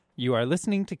You are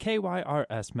listening to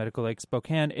KYRS Medical Lake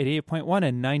Spokane 88.1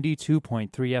 and 92.3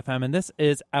 FM, and this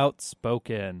is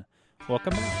Outspoken.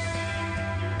 Welcome back.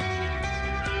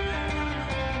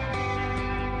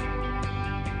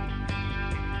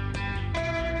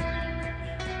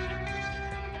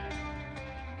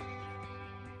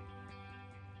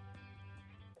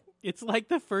 It's like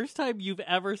the first time you've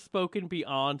ever spoken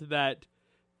beyond that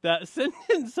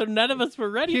sentence, so none of us were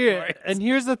ready for it. And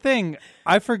here's the thing.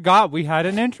 I forgot we had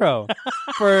an intro.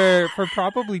 for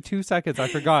probably 2 seconds, I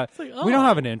forgot. Like, We don't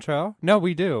have an intro. No,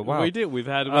 we do. Wow. We do. We've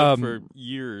had one for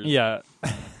years. Yeah.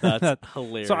 That's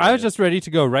hilarious. So I was just ready to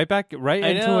go right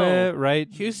into know. it,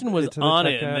 right? Heuston was into the on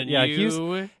tech it. And then yeah, here's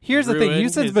the thing. ruined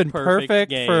Houston's his been perfect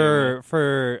game.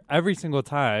 for every single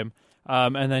time.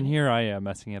 And then here I am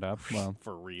messing it up. Well,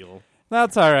 For real.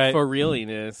 that's all right. For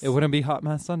realiness. It wouldn't be Hot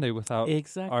Mess Sunday without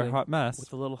Exactly. our hot mess.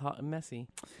 With a little hot and messy.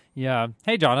 Yeah.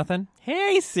 Hey, Jonathan.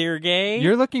 Hey, Sergey.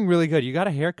 You're looking really good. You got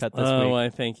a haircut this week. I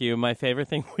thank you. My favorite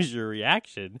thing was your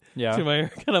reaction Yeah. to my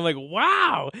haircut. I'm like,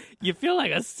 wow, you feel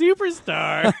like a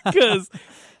superstar.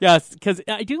 Because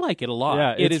I do like it a lot.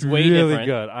 Yeah, it it's is way really different.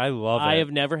 good. I love it. I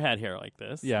have never had hair like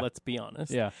this. Yeah. Let's be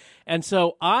honest. Yeah. And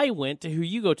so I went to who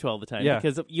you go to all the time. Yeah.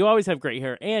 Because you always have great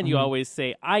hair, and you Mhm. always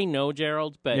say, I know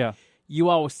Gerald, but Yeah. you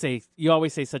always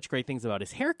say such great things about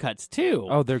his haircuts too.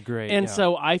 Oh, they're great. And yeah.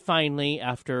 so I finally,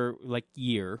 after like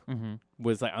year, Mhm.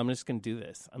 was like, I'm just going to do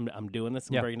this. I'm doing this.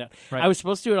 I'm Yeah. breaking it. Right. I was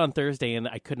supposed to do it on Thursday, and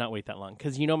I could not wait that long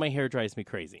because my hair drives me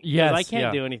crazy. 'Cause Yes, I can't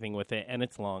yeah. do anything with it, and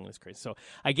it's long and it's crazy. So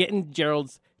I get in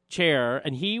Gerald's chair,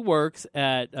 and he works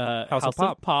at House of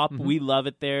Pop. Mhm. We love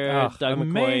it there. Ugh, Doug McCoy,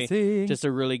 amazing. just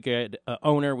a really good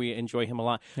owner. We enjoy him a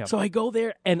lot. Yep. So I go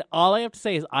there, and all I have to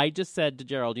say is I just said to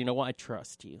Gerald, you know what? I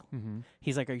trust you. Mm-hmm.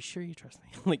 He's like, are you sure you trust me?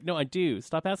 I'm like, no, I do.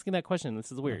 Stop asking that question.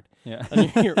 This is weird. Yeah.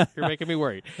 you're making me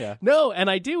worried. Yeah. No, and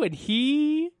I do.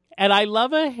 And I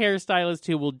love a hairstylist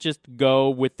who will just go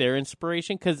with their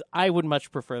inspiration because I would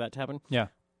much prefer that to happen. Yeah.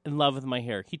 In love with my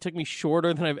hair. He took me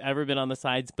shorter than I've ever been on the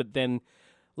sides, but then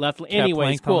left. Anyways,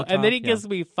 length cool. on the And then top, he gives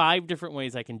me 5 different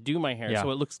ways I can do my hair, Yeah.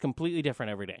 so it looks completely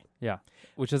different every day. Yeah.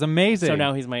 Which is amazing. So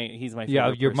now he's my favorite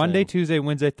yeah, your person. Monday, Tuesday,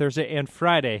 Wednesday, Thursday, and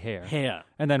Friday hair. Yeah.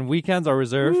 And then weekends are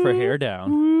reserved for hair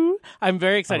down. I'm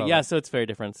very excited. love Yeah, it. so it's very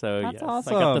different. So That's yes,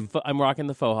 awesome. I'm rocking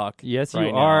the faux hawk. Yes, right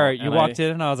you now, are. You and walked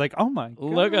in, and I was like, "Oh my god,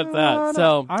 Look at that."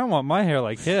 So- I want my hair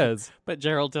like his. But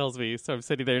Gerald tells me, so I'm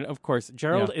sitting there, and of course,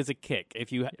 Gerald Yeah. is a kick.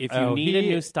 If you Oh, need a he-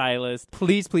 new stylist,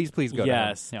 Please go.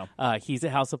 yes, To him. Yeah. he's at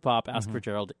House of Pop. Ask for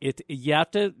Gerald. You have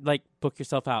to like book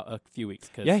yourself out a few weeks.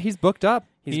 Cause Yeah, he's booked up.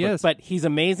 He booked. is. But he's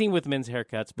amazing with men's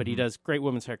haircuts. But he does great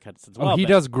women's haircuts as well. he but-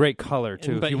 does great color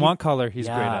too. but If you he- want color, he's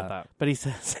great Yeah. at that. But he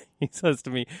says to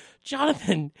me,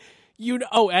 Jonathan.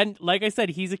 And like I said,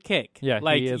 he's a kick. Yeah,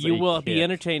 like he is you a will be kick.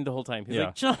 entertained the whole time. He's Yeah.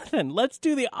 like, Jonathan, let's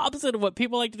do the opposite of what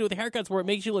people like to do with haircuts, where it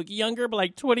makes you look younger, but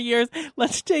like 20 years.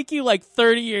 Let's take you like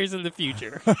 30 years in the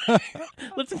future.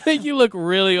 Let's make you look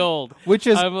really old. Which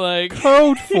is I'm like,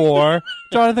 code for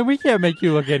Jonathan. We can't make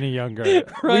you look any younger. We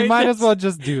Right? might as well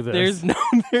just do this. there's no.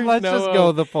 Let's just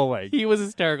go the full way. He was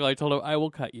hysterical. I told him, I will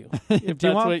cut you. If Do you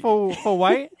that's want what- full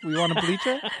white? We want to bleach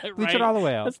it? Bleach Right. it all the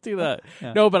way out. Let's do that.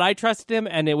 Yeah. No, but I trusted him,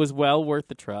 and it was well worth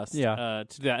the trust. Yeah.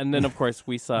 To do that, and then of course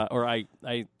I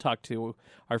talked to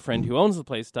our friend who owns the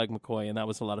place, Doug McCoy, and that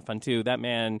was a lot of fun too. That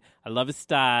man, I love his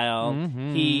style.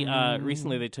 He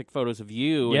recently they took photos of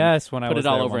you. and Yes, when I put was it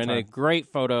all there over, one and time. great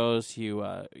photos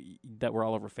that were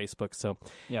all over Facebook. So,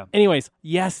 Yeah. Anyways,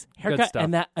 yes, haircut, stuff.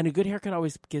 and a good haircut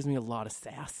always gives me a lot of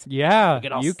sass. Yeah,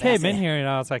 get all you came in sassy. here and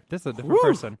I was like, "This is a different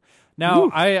person." Now,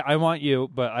 I want you,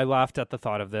 but I laughed at the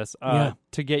thought of this.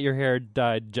 To get your hair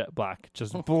dyed jet black,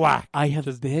 just black. I have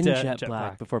Just been jet jet, black.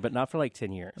 black before, but not for like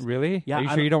 10 years. Really? Yeah, Are you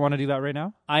I'm- sure you don't want to do that right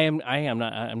now? I am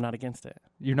not. I'm not against it.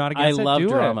 You're not I against it? love Do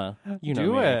drama. It. You know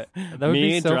do me. it. That would Me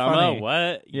be and so drama. funny.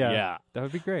 What? Yeah, that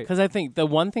would be great. Because I think the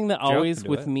one thing that Gerald always can do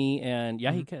with it. Mm-hmm. me and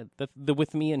he could the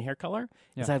with me and hair color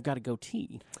is Yeah. I've got a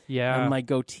goatee. Yeah, And my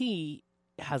goatee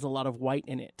has a lot of white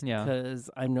in it. Yeah. Because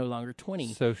I'm no longer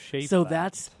 20. so shape. So that.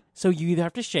 that's so you either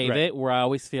have to shave Right. it, where I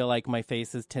always feel like my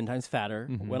face is 10 times fatter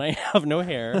Mm-hmm. when I have no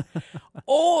hair,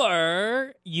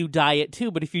 or you dye it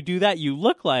too. But if you do that, you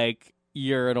look like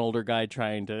you're an older guy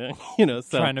trying to,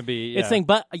 so trying to be. it's saying.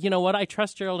 But you know what? I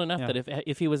trust Gerald enough Yeah. that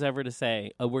if he was ever to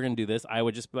say, "Oh, we're gonna do this," I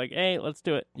would just be like, "Hey, let's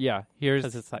do it." Yeah, here's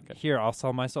 'Cause it's that good. Here, I'll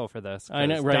sell my soul for this. I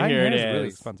know, 'cause right dyeing here hair it is really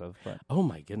is. expensive. But Oh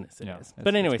my goodness, it is. Yeah, it's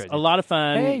But anyways, crazy. a lot of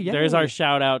fun. Hey, yay. There's our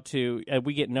shout out to.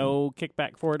 We get no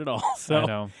kickback for it at all. So I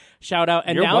know. shout out,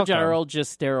 and You're now welcome. Gerald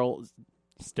just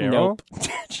Sterile? Nope.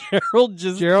 Gerald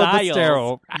just Gerald Stiles. the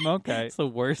Sterile. Okay. It's the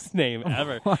worst name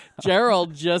ever.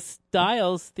 Gerald just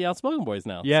styles the Outspoken Boys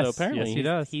now. Yes, so apparently yes, he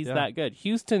does. He's Yeah. that good.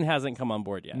 Houston hasn't come on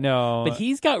board yet. No. But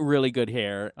he's got really good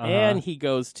hair, and he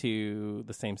goes to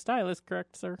the same stylist,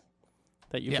 correct, sir?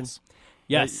 That you Yes. can...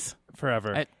 Yes.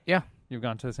 Forever. Yeah. You've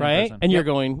gone to the same Right? person. And you're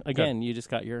going, again, you just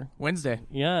got your... Wednesday.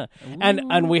 Yeah.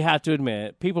 And we have to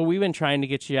admit, people, we've been trying to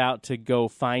get you out to go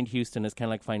find Houston. It's kind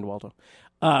of like find Waldo.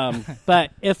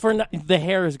 But if we're not, the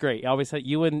hair is great. I always said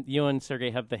you and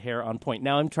Sergey have the hair on point.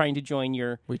 Now I'm trying to join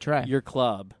your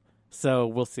club, so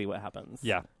we'll see what happens.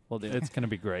 Yeah. We'll do. It's going to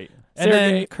be great. And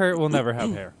Sergey- then Kurt will never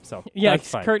have hair. So Yeah, that's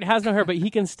fine. Kurt has no hair, but he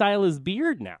can style his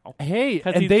beard now. Hey,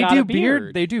 'Cause and he's they got do a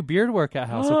beard. They do beard work at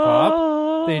House of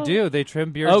Pop. They do. They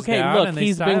trim beards Okay, down look, and they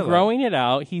he's been style it. growing it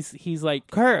out. He's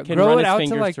like Kurt, can grow run it his out to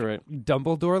fingers like through it.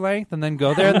 Dumbledore length, and then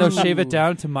go there, and they'll shave it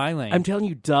down to my length. I'm telling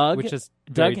you, Doug. which is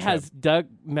very Doug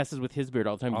messes with his beard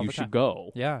all the time. All You the should time.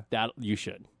 go. Yeah, That you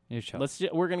should. you should.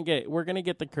 We're gonna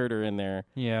get the Curter in there.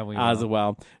 Yeah, we As will.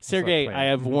 well. Sergey, plan. I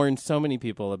have warned so many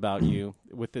people about you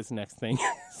with this next thing.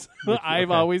 So I've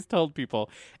okay. always told people,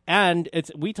 and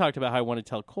we talked about how I want to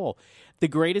tell Cole. The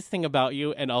greatest thing about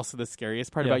you, and also the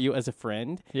scariest part Yeah. about you as a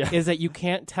friend, Yeah. is that you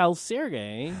can't tell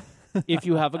Sergey if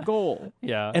you have a goal.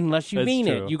 Yeah, Unless you that's mean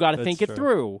true. it. You got to That's think it true.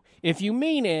 through. If you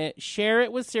mean it, share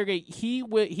it with Sergey.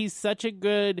 He's such a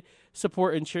good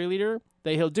support and cheerleader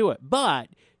that he'll do it. But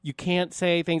you can't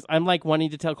say things. I'm like wanting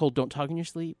to tell Cole, don't talk in your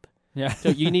sleep. Yeah. So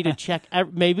you need to check.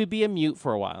 Maybe be a mute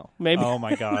for a while. Maybe. Oh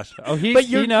my gosh. Oh, But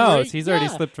he knows. great. He's already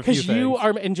Yeah. slipped a few things. you are,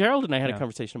 and Gerald and I had a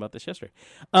conversation about this yesterday.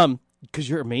 Because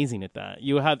you're amazing at that.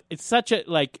 It's such a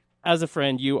as a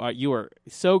friend, you are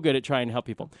so good at trying to help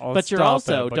people. Oh, but you're stop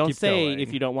also it, but don't keep say going.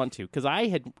 if you don't want to. Because I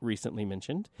had recently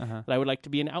mentioned that I would like to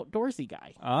be an outdoorsy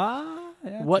guy. Yeah,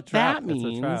 it's What a trap. that means,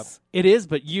 It's a trap. it is.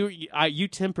 But you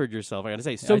tempered yourself. I got to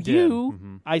say. So I did.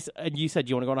 and you said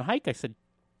you want to go on a hike. I said,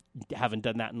 haven't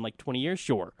done that in like 20 years.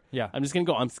 Sure. Yeah. I'm just gonna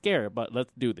go. I'm scared, but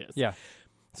let's do this. Yeah,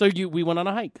 So we went on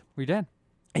a hike. we did.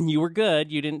 And you were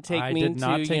good. You didn't take I me did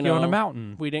not to, take you on a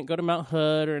mountain. We didn't go to Mount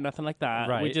Hood or nothing like that.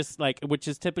 We Right. just which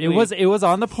is typically It was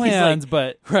on the plans,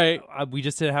 but right. we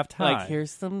just didn't have time. Like, here's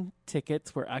some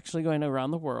tickets. We're actually going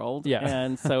around the world. Yeah.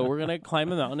 And so we're going to climb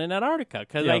a mountain in Antarctica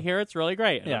because Yeah. I hear it's really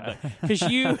great. Yeah. Because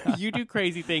you do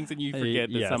crazy things and you forget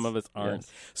that Yes. some of us aren't.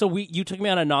 Yes. So you took me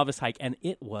on a novice hike and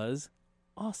it was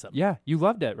awesome. Yeah, you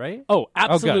loved it, right? Oh,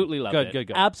 absolutely loved Good, it. good,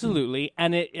 good. Absolutely.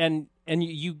 And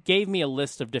you gave me a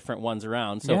list of different ones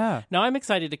around. So Yeah. now I'm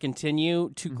excited to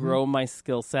continue to grow my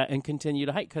skill set and continue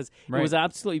to hike because it was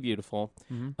absolutely beautiful.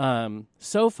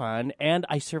 So fun. And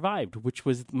I survived, which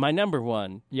was my number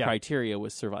one criteria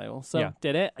was survival. So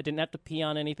did it. I didn't have to pee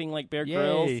on anything like Bear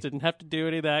Grylls. Didn't have to do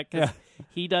any of that because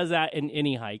he does that in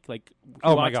any hike. Like he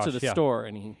Oh my walks gosh, to the yeah. store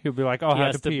and He'll be like, "Oh, I he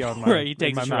have has to pee on my." right, he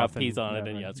takes in a my straw, mouth pees on it,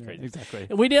 and yeah, it's crazy. Exactly.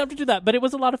 We didn't have to do that, but it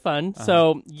was a lot of fun.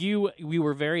 So we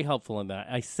were very helpful in that.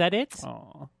 I said it.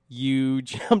 Aw. You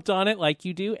jumped on it like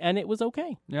you do, and it was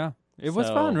okay. Yeah. It was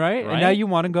So, fun, right? right? And now you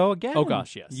want to go again. Oh,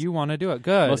 gosh, yes. You want to do it.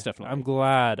 Good. Most definitely. I'm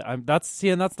glad. That's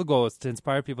the goal, is to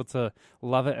inspire people to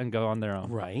love it and go on their own.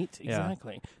 Right, Yeah.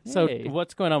 exactly. So Yay.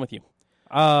 what's going on with you?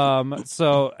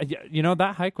 So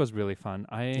that hike was really fun.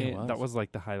 It was. That was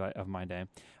like the highlight of my day.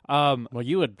 Well,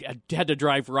 you had to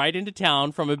drive right into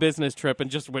town from a business trip and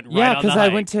just went right Yeah, on the because I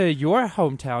hike. went to your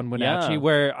hometown, Wenatchee, Yeah.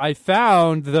 where I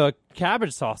found the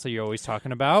cabbage salsa you're always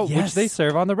talking about, which Yes. they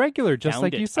serve on the regular, just Found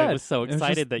like it. you said. I was so It just-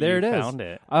 excited that there you it is. found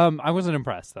it. I wasn't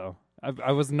impressed though.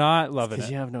 I was not loving Because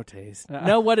it. you have no taste.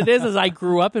 No, what it is I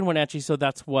grew up in Wenatchee, so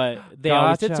that's what they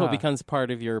always did. So it Gotcha. becomes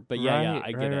part of your. But yeah, Right,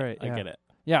 I get right, it. right, I yeah. get it.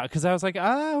 Yeah, because I was like,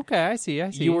 okay, I see.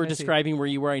 You were I see. describing where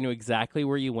you were. I knew exactly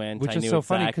where you went. Which I is knew so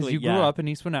funny because exactly- you grew yeah. up in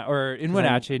East Wenatchee, or in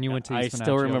Wenatchee, and you went to East Wenatchee. I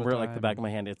still all remember the it like the time. back of my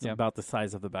hand. It's Yeah. about the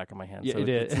size of the back of my hand. Yeah, so it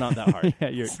is. it's not that hard. Yeah,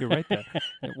 you're right there.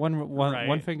 One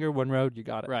Right. finger, one road. You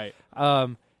got it. Right.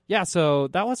 Yeah, so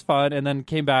that was fun, and then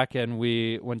came back and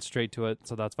we went straight to it.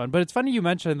 So that's fun. But it's funny you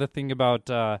mentioned the thing about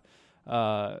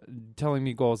telling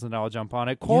me goals and I'll jump on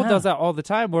it. Cole Yeah. does that all the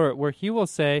time, where he will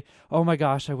say, "Oh my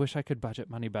gosh, I wish I could budget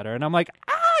money better," and I'm like,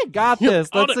 "I got this.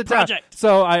 Own Let's it, sit down." project.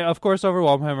 So I of course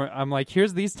overwhelm him. I'm like,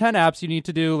 "Here's these 10 apps you need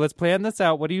to do. Let's plan this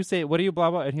out. What do you say? What do you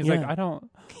blah blah?" And he's like, Yeah. "I don't.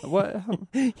 What?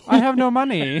 I have no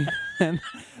money." And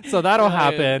so that'll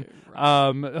happen.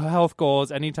 Health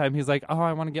goals. Anytime he's like, "Oh,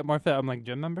 I want to get more fit," I'm like,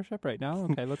 "Gym membership right now?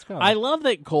 Okay, let's go." I love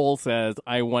that Cole says,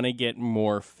 "I want to get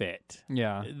more fit."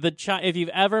 yeah. If you've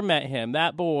ever met him,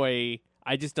 that boy,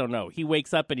 I just don't know. He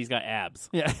wakes up and he's got abs.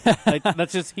 Yeah, like,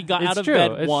 that's just he got out of true.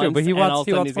 bed It's once, true. But he and wants all of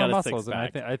a sudden he's more got a muscles, and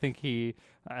six-pack. I think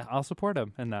I'll support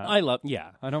him in that. I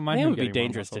don't mind. It him would be getting more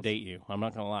dangerous to muscles. date you. I'm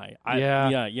not gonna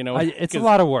lie. You know, it's a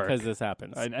lot of work because this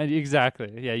happens.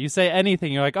 Exactly. Yeah, you say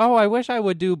anything, you're like, oh, I wish I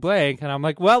would do blank, and I'm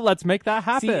like, well, let's make that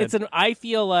happen. See, I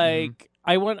feel like.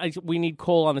 We need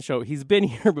Cole on the show. He's been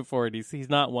here before, and he's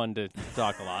not one to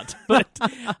talk a lot. But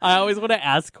I always want to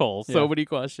ask Cole so many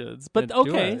questions. But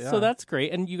okay, so that's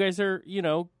great. And you guys are,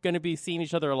 going to be seeing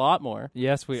each other a lot more.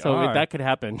 Yes, we are. So that could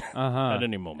happen at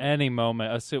any moment. Any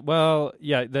moment. Well,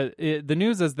 yeah, the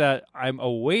news is that I'm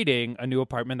awaiting a new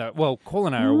apartment. Cole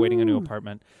and I are awaiting a new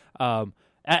apartment.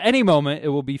 At any moment, it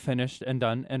will be finished and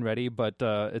done and ready, but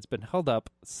it's been held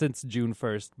up since June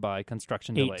 1st by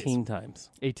construction delays. 18 times.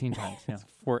 18 times, yeah.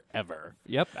 Forever.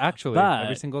 Yep, actually, but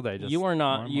every single day. Just you are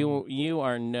not. You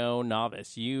are no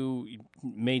novice. You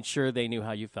made sure they knew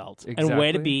how you felt. Exactly. And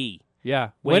way to be. Yeah.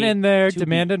 Went in there,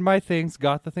 demanded my things,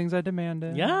 got the things I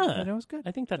demanded. Yeah. And it was good.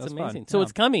 I think that's amazing. Fun. So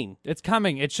it's coming. It's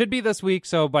coming. It should be this week,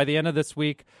 so by the end of this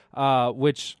week,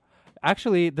 which...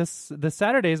 Actually, this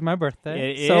Saturday is my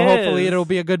birthday, hopefully it'll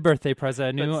be a good birthday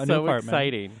present, a new apartment.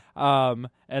 Exciting. And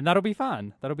that'll be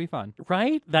fun.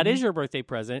 Right? That is your birthday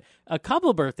present. A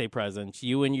couple of birthday presents.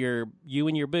 You and your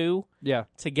boo. Yeah.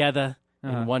 Together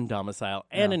in one domicile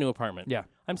and a new apartment. Yeah.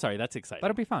 I'm sorry. That's exciting.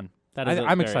 That'll be fun.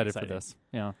 I'm excited for this.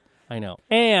 Yeah. I know.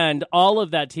 And all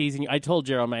of that teasing, I told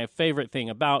Gerald my favorite thing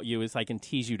about you is I can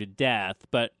tease you to death,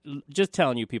 but just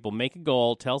telling you people, make a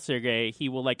goal, tell Sergey, he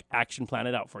will action plan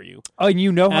it out for you. Oh, and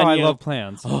you know how I love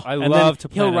plans. I love to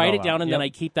plan he'll write it down out. and then I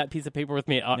keep that piece of paper with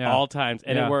me at all times,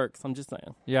 and it works. I'm just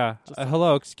saying. Yeah.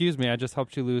 Hello, excuse me, I just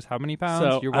helped you lose how many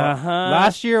pounds? So,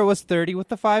 last year it was 30 with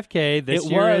the 5K. This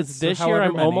year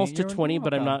I'm almost to 20,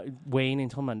 but I'm not weighing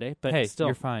until Monday. But hey, still,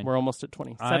 you're fine. We're almost at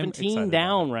 20. 17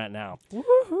 down right now.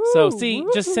 So see,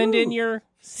 just send in your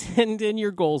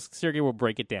goals. Sergey will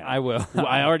break it down. I will.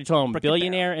 I already told him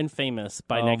billionaire and famous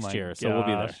by next year, so we'll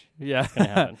be there. Yeah, it's gonna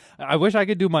happen. I wish I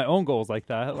could do my own goals like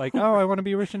that. Like, I want to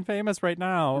be rich and famous right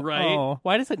now. Right? Oh.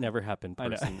 Why does it never happen,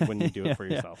 person, when you do it for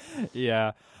yourself?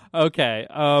 Yeah. Okay.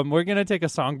 We're gonna take a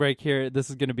song break here.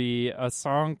 This is gonna be a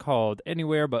song called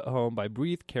 "Anywhere But Home" by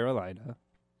Breathe Carolina.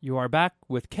 You are back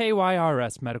with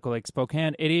KYRS Medical Lake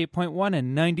Spokane, 88.1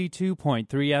 and 92.3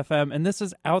 FM, and this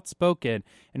is Outspoken,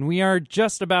 and we are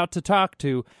just about to talk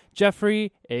to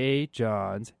Jeffrey A.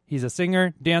 Johns. He's a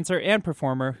singer, dancer, and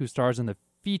performer who stars in the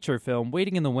feature film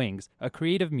Waiting in the Wings, a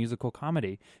creative musical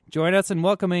comedy. Join us in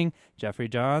welcoming Jeffrey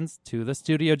Johns to the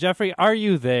studio. Jeffrey, are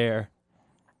you there?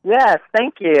 Yes,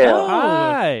 thank you. Oh,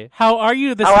 hi. How are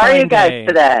you this How are you guys day?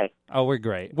 today? Oh, we're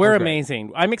great. We're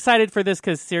amazing. I'm excited for this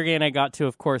because Sergey and I got to,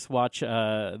 of course, watch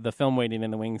the film Waiting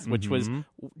in the Wings, which was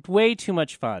way too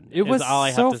much fun. It was all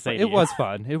I have to say. It was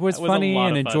fun. It was funny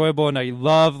and enjoyable, and I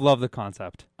love the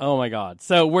concept. Oh my God!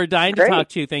 So we're dying to talk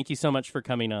to you. Thank you so much for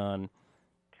coming on.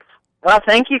 Well,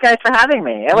 thank you guys for having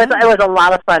me. It was a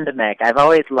lot of fun to make. I've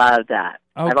always loved that.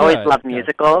 I've always loved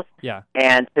musicals. Yeah.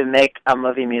 And to make a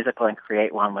movie musical and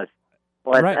create one was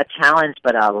a challenge,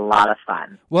 but a lot of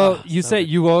fun. Well, you say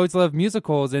you always love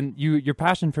musicals, and your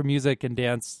passion for music and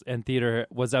dance and theater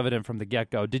was evident from the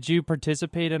get-go. Did you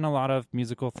participate in a lot of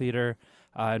musical theater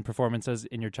and performances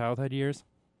in your childhood years?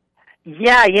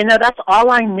 Yeah, that's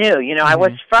all I knew. I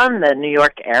was from the New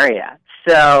York area,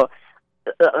 so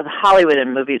Hollywood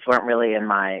and movies weren't really in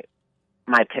my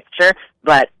picture,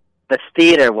 but the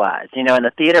theater was, and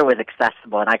the theater was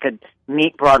accessible, and I could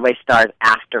meet Broadway stars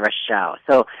after a show.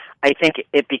 So I think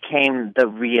it became the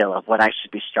real of what I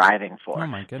should be striving for. Oh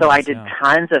my goodness, so I did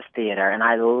tons of theater, and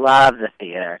I love the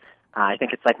theater. I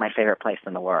think it's like my favorite place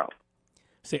in the world.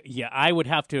 So, yeah, I would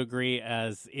have to agree.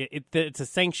 As it's a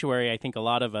sanctuary. I think a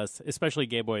lot of us, especially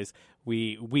gay boys,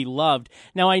 we loved.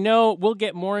 Now I know we'll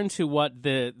get more into what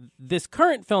this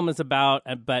current film is about,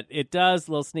 but it does,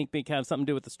 little sneak peek, have something to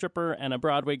do with the stripper and a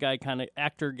Broadway guy kind of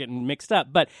actor getting mixed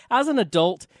up. But as an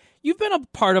adult, you've been a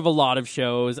part of a lot of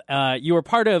shows. You were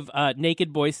part of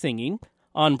Naked Boy Singing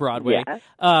on Broadway.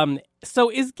 Yeah.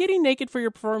 So is getting naked for your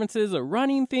performances a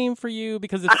running theme for you?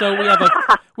 Because if so,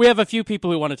 we have a few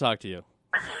people who want to talk to you.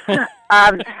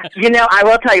 I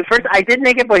will tell you, first, I did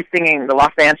Naked Boy Singing, the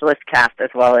Los Angeles cast as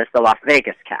well as the Las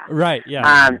Vegas cast. Right,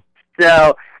 yeah.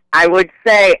 So I would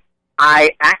say I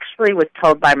actually was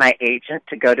told by my agent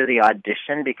to go to the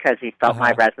audition because he felt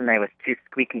my resume was too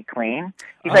squeaky clean.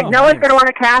 He's like, no one's going to want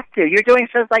to cast you. You're doing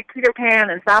shows like Peter Pan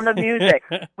and Sound of Music.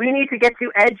 We need to get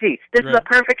you edgy. This is a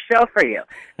perfect show for you.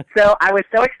 So I was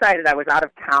so excited. I was out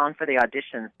of town for the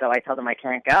audition, so I told him I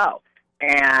can't go.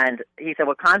 And he said,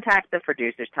 well, contact the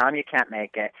producers, tell them you can't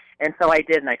make it. And so I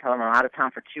did, and I told them I'm out of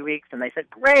town for 2 weeks, and they said,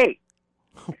 great.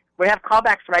 We have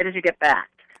callbacks right as you get back.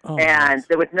 Oh, and nice.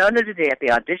 there was no nudity at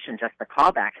the audition, just the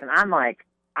callbacks. And I'm like,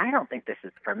 I don't think this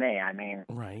is for me. I mean,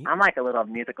 Right. I'm like a little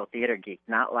musical theater geek,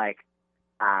 not like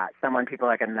someone people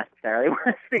are going to necessarily want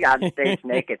to see on stage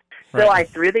naked. So I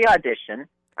threw the audition.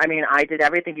 I mean, I did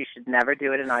everything you should never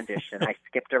do at an audition. I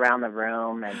skipped around the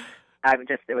room, and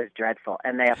it was dreadful.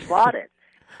 And they applauded.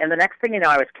 And the next thing you know,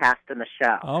 I was cast in the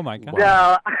show. Oh, my God.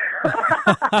 So,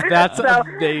 That's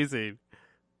amazing.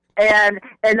 And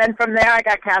then from there, I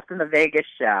got cast in the Vegas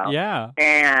show. Yeah.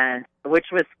 And which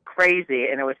was crazy,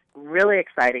 and it was really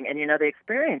exciting. And the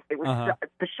experience, it was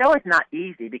the show is not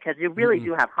easy because you really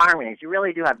do have harmonies, you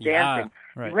really do have dancing,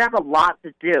 you have a lot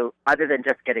to do other than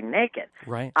just getting naked.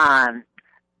 Right.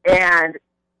 And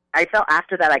I felt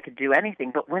after that I could do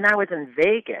anything. But when I was in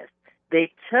Vegas,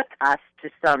 they took us to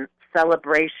some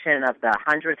celebration of the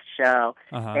 100th show,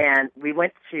 and we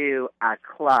went to a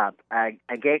club,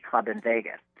 a gay club in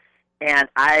Vegas. And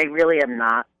I really am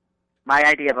not. My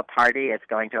idea of a party is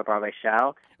going to a Broadway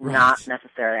show, not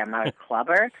necessarily. I'm not a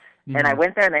clubber. And I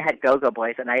went there, and they had Go-Go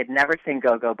Boys, and I had never seen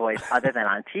Go-Go Boys other than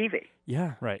on TV.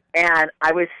 Yeah, right. And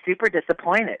I was super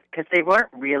disappointed because they weren't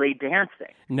really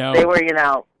dancing. No. They were,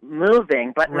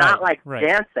 moving, but not like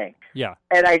dancing. Yeah.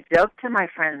 And I joked to my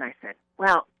friend, and I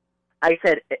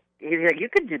said, he's like, you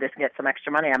could do this and get some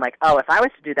extra money. I'm like, oh, if I was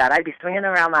to do that, I'd be swinging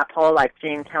around that pole like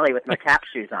Gene Kelly with my cap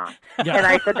shoes on. Yeah. And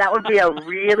I said that would be a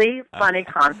really funny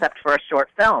concept for a short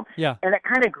film. Yeah. And it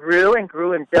kind of grew and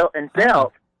grew and built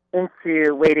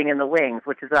into Waiting in the Wings,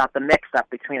 which is about the mix-up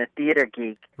between a theater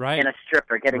geek and a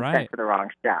stripper getting sent to the wrong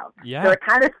show. Yeah. So it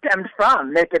kind of stemmed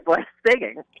from Naked Boys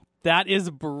Singing. That is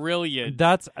brilliant.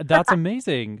 That's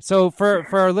amazing. So for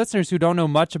our listeners who don't know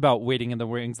much about Waiting in the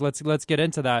Wings, let's get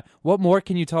into that. What more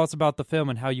can you tell us about the film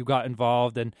and how you got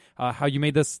involved and how you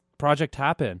made this project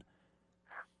happen?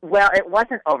 Well, it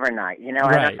wasn't overnight. I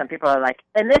know some people are like,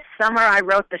 and this summer I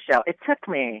wrote the show. It took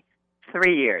me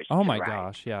 3 years. Oh my write.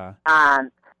 gosh, yeah.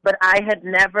 But I had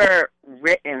never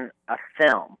written a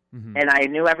film, and I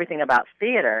knew everything about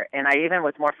theater, and I even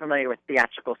was more familiar with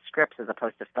theatrical scripts as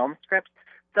opposed to film scripts.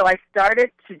 So I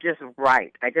started to just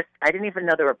write. I didn't even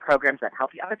know there were programs that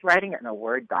help you. I was writing it in a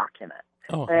Word document.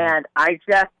 And I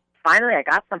finally I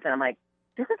got something. I'm like,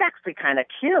 this is actually kind of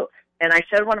cute. And I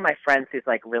showed one of my friends who's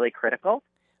like really critical,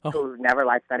 who never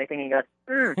likes anything. He goes,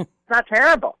 it's not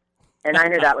terrible. And I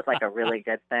knew that was like a really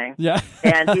good thing. Yeah.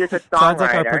 And he was a songwriter. Sounds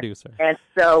like our producer. And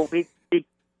so we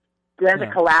began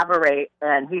to collaborate,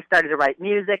 and he started to write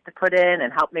music to put in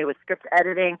and help me with script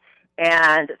editing.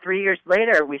 And 3 years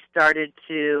later, we started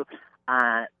to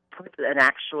put an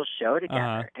actual show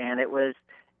together, and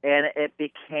it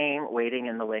became Waiting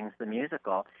in the Wings, the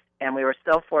musical. And we were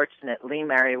so fortunate. Lee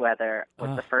Merriweather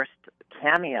was the first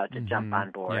cameo to jump on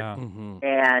board,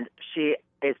 and she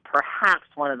is perhaps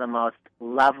one of the most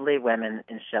lovely women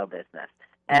in show business.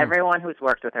 Everyone who's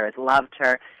worked with her has loved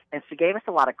her, and she gave us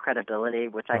a lot of credibility,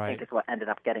 which I think is what ended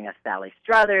up getting us Sally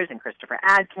Struthers and Christopher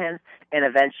Adkins, and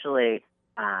eventually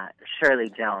Shirley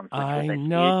Jones, which was a huge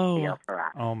deal for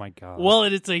us. Oh my God! Well,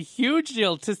 it's a huge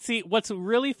deal to see. What's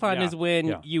really fun is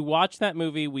when you watch that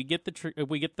movie. We get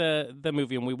the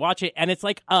movie and we watch it, and it's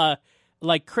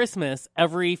like Christmas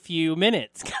every few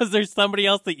minutes because there's somebody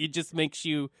else that just makes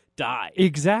you die.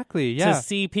 Exactly. Yeah. To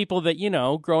see people that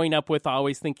growing up with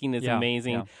always thinking is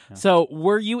amazing. Yeah. So,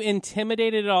 were you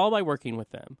intimidated at all by working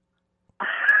with them?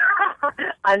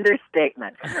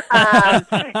 Understatement.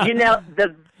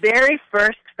 The very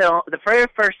first film, the very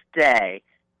first day,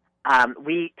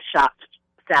 we shot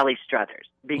Sally Struthers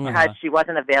because she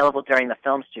wasn't available during the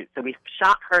film shoot. So we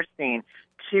shot her scene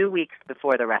 2 weeks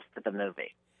before the rest of the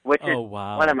movie, which is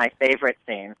one of my favorite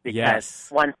scenes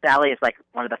because Sally is like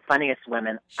one of the funniest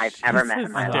women I've ever met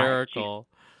in my life. She's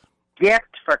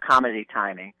gift for comedy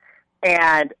timing.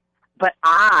 But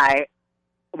I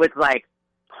was like,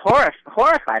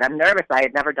 horrified. I'm nervous. I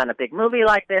had never done a big movie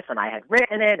like this, and I had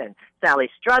written it, and Sally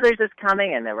Struthers is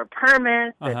coming, and there were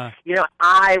permits. And,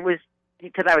 I was,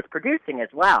 because I was producing as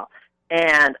well,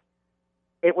 and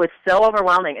it was so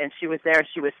overwhelming, and she was there, and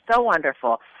she was so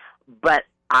wonderful, but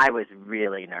I was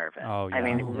really nervous.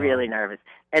 Really nervous.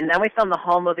 And then we filmed the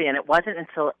whole movie, and it wasn't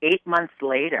until 8 months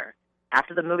later,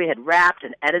 after the movie had wrapped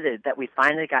and edited, that we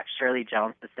finally got Shirley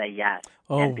Jones to say yes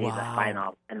and be the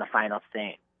final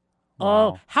scene.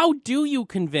 Wow. Oh, how do you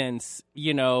convince,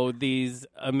 these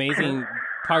amazing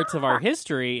parts of our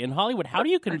history in Hollywood? How do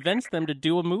you convince them to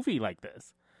do a movie like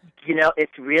this?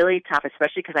 It's really tough,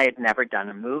 especially because I had never done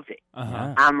a movie.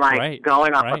 I'm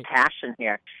going off of passion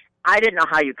here. I didn't know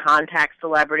how you contact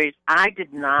celebrities. I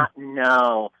did not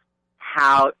know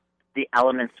how the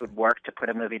elements would work to put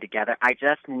a movie together. I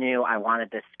just knew I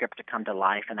wanted this script to come to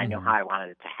life, and I knew how I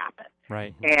wanted it to happen.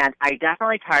 Right. And I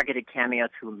definitely targeted cameos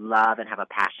who love and have a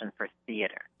passion for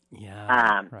theater.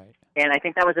 Yeah. Right. And I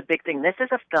think that was a big thing. This is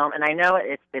a film, and I know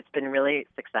it's been really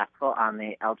successful on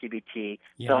the LGBT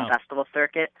film festival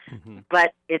circuit,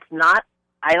 but it's not,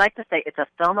 I like to say it's a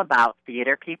film about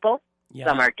theater people. Yeah.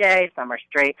 Some are gay, some are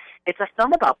straight. It's a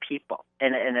film about people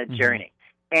in a journey.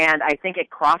 And I think it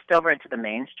crossed over into the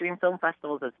mainstream film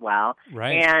festivals as well.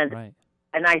 Right. And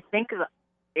I think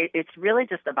it's really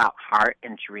just about heart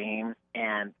and dreams,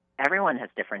 and everyone has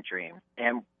different dreams.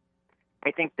 And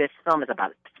I think this film is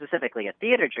about specifically a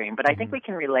theater dream, but I think we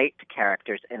can relate to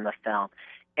characters in the film.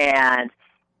 And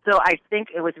so I think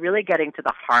it was really getting to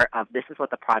the heart of this is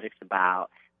what the project's about,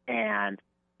 and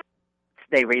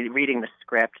they reading the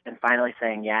script and finally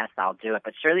saying, yes, I'll do it.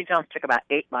 But Shirley Jones took about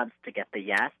 8 months to get the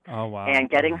yes. Oh, wow. And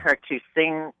getting her to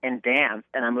sing and dance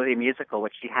in a movie musical,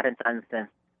 which she hadn't done since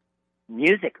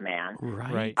Music Man,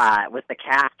 right. With the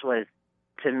cast was,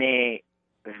 to me,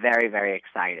 very, very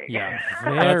exciting. Yeah,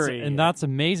 that's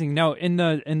amazing. Now, in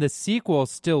the sequel,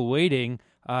 Still Waiting,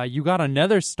 you got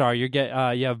another star. You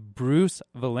have Bruce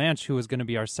Vilanch, who is going to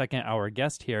be our second-hour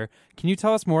guest here. Can you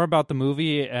tell us more about the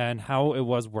movie and how it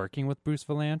was working with Bruce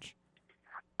Vilanch?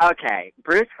 Okay,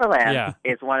 Bruce Vilanch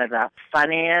is one of the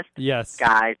funniest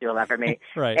guys you'll ever meet.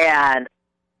 Right. And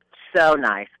so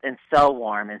nice and so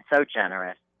warm and so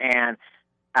generous and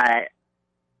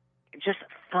just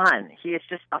fun. He is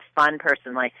just a fun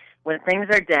person. Like, when things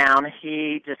are down,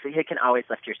 he can always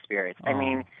lift your spirits. I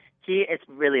mean, he is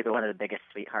really one of the biggest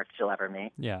sweethearts you'll ever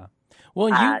meet. Yeah. Well,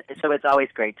 so it's always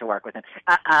great to work with him.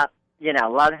 He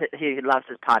loves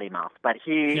his potty mouth, but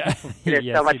there's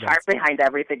so much heart behind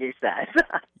everything he says.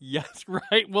 Yes,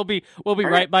 right. We'll be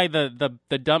right by the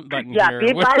dump button here. Yeah,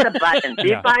 be by the button.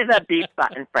 Be by the beep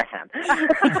button for him.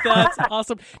 That's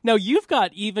awesome. Now you've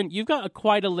got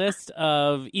quite a list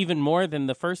of even more than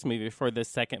the first movie for this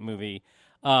second movie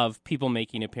of people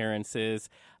making appearances.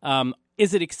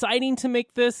 Is it exciting to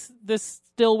make this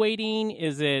Still Waiting?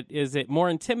 Is it more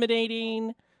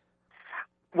intimidating?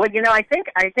 Well, I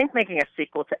think making a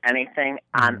sequel to anything,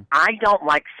 I don't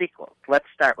like sequels. Let's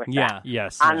start with that.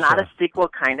 Yes. I'm not a sequel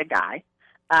kind of guy.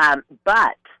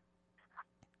 But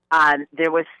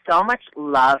there was so much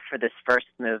love for this first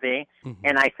movie,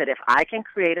 and I said, if I can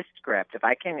create a script, if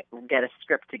I can get a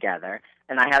script together,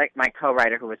 and I had my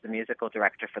co-writer who was the musical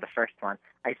director for the first one,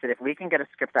 I said, if we can get a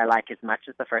script I like as much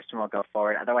as the first one, we'll go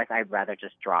forward. Otherwise, I'd rather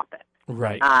just drop it.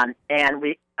 Right. And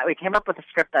we came up with a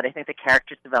script that I think the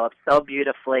characters developed so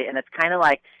beautifully, and it's kind of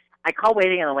like, I call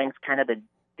Waiting in the Wings kind of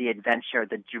the adventure,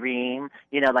 the dream,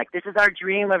 like this is our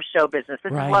dream of show business.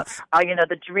 This is what,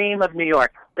 the dream of New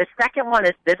York. The second one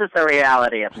is, this is the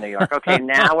reality of New York. Okay,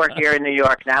 now we're here in New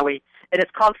York. And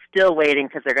it's called Still Waiting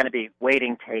because they're going to be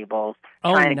waiting tables,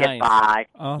 trying to get by.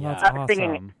 Oh, that's awesome.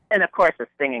 Singing, and of course, a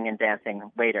singing and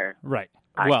dancing waiter. Right.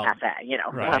 Cafe,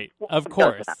 Right. Of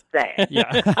course.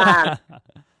 Yeah.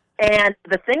 And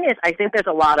the thing is, I think there's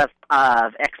a lot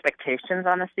of expectations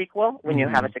on a sequel when you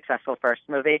have a successful first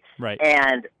movie, right,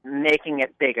 and making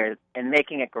it bigger and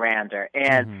making it grander.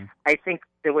 And I think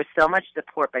there was so much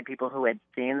support by people who had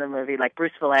seen the movie. Like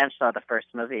Bruce Vilanch saw the first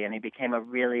movie, and he became a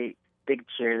really big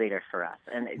cheerleader for us,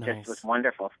 and it just was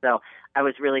wonderful. So I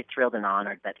was really thrilled and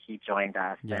honored that he joined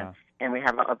us. Yeah. And we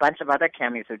have a bunch of other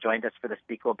cameos who joined us for the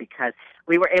sequel because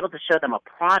we were able to show them a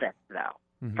product, though,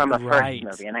 from a first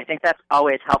movie. And I think that's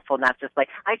always helpful, not just like,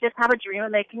 I just have a dream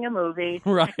of making a movie.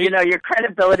 Right. Your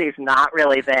credibility is not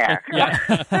really there.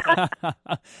 Yeah.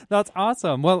 That's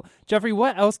awesome. Well, Jeffrey,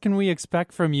 what else can we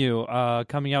expect from you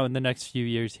coming out in the next few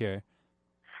years here?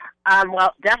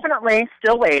 Well, definitely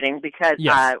Still Waiting because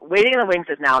Waiting in the Wings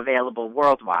is now available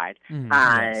worldwide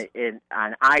on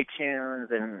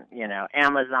iTunes and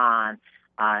Amazon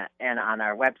and on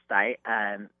our website.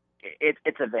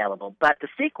 It's available. But the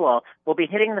sequel will be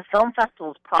hitting the film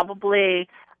festivals probably,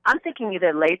 I'm thinking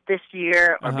either late this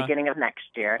year or beginning of next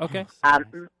year. Okay.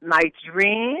 My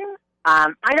dream,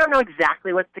 I don't know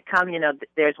exactly what's to come.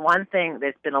 There's one thing,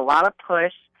 there's been a lot of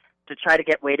push to try to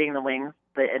get Waiting in the Wings,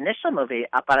 the initial movie,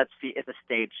 up on its feet as a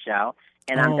stage show.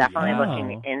 And I'm definitely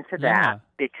looking into that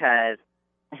because,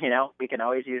 we can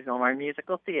always use no more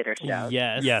musical theater shows.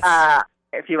 Yes.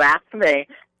 If you ask me.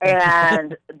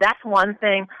 And that's one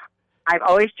thing. I've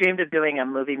always dreamed of doing a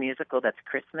movie musical that's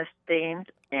Christmas-themed,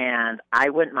 and I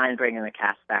wouldn't mind bringing the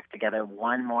cast back together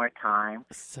one more time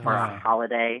for a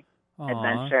holiday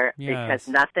adventure because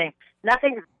nothing.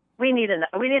 We need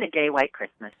a gay white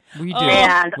Christmas. We do,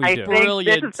 and we I do. think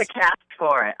Brilliant. this is the cast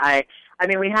for it. I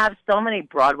mean, we have so many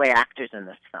Broadway actors in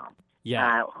this film,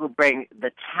 who bring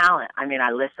the talent. I mean,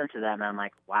 I listen to them and I'm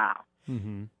like, wow.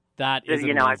 Mm-hmm. That is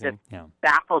amazing. I'm just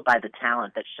baffled by the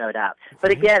talent that showed up.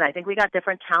 But again, I think we got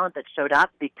different talent that showed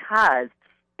up because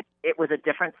it was a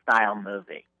different style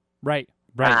movie. Right,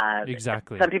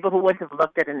 exactly. Some people who wouldn't have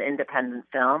looked at an independent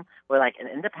film were like, an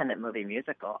independent movie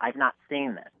musical? I've not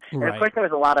seen this. Right. And of course there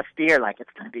was a lot of fear, like it's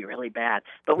going to be really bad.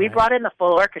 But we brought in the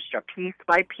full orchestra piece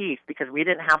by piece because we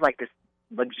didn't have like this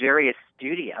luxurious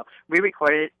studio. We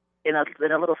recorded it in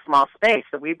a little small space.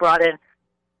 So we brought in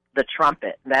the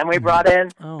trumpet. Then we brought in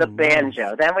the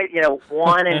banjo. Then we,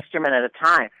 one instrument at a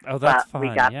time. Oh, that's fun. We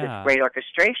got this great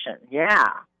orchestration. Yeah.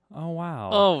 Oh,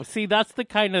 wow. Oh, see, that's the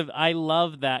kind of, I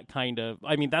love that kind of,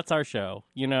 I mean, that's our show,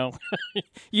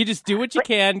 You just do what you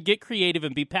can, get creative,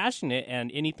 and be passionate,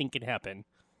 and anything can happen.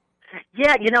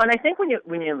 Yeah, and I think when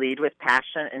you lead with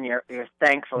passion and you're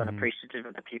thankful and appreciative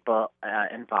of the people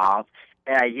involved,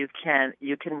 you can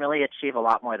really achieve a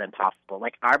lot more than possible.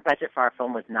 Like our budget for our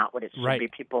film was not what it should be.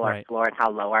 People are floored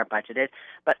how low our budget is.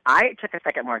 But I took a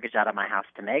second mortgage out of my house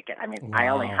to make it. I mean, I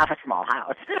only have a small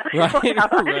house. Right.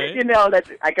 That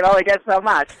I can only get so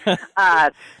much.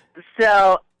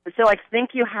 So I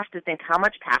think you have to think, how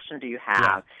much passion do you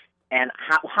have, and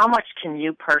how much can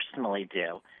you personally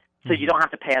do? So you don't have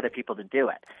to pay other people to do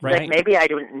it. Right. Like maybe I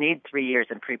don't need 3 years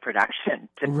in pre-production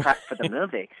to prep for the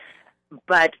movie.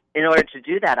 But in order to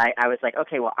do that, I was like,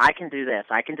 okay, well, I can do this.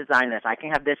 I can design this. I can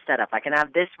have this set up. I can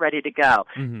have this ready to go.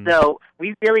 Mm-hmm. So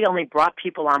we really only brought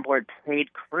people on board,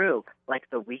 paid crew, like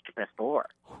the week before.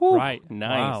 Whew. Right.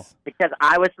 Nice. Wow. Because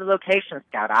I was the location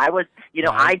scout. I was,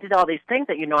 I did all these things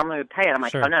that you normally would pay. And I'm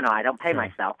like, oh, no, I don't pay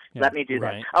myself. Yeah. Let me do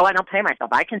this. Oh, I don't pay myself.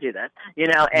 I can do this.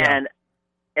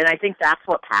 And I think that's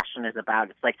what passion is about.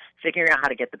 It's like figuring out how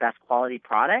to get the best quality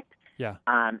product. Yeah.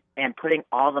 And putting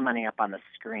all the money up on the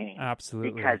screen.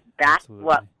 Absolutely. Because that's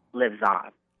what lives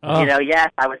on. Oh.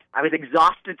 Yes, I was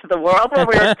exhausted to the world when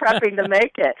we were prepping to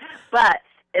make it. But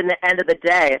in the end of the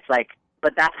day, it's like,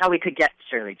 but that's how we could get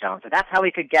Shirley Jones, or that's how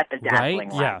we could get the Dazzling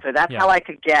One. Yeah. So that's how I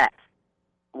could get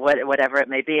whatever it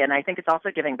may be. And I think it's also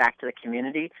giving back to the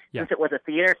community. Yeah. Since it was a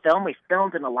theater film, we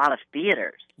filmed in a lot of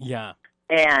theaters. Yeah.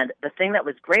 And the thing that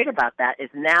was great about that is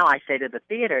now I say to the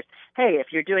theaters, hey, if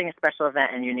you're doing a special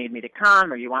event and you need me to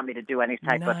come or you want me to do any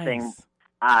type of thing,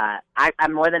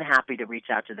 I'm more than happy to reach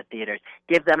out to the theaters,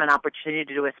 give them an opportunity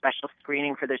to do a special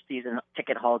screening for their season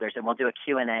ticket holders, and we'll do a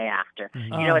Q&A after.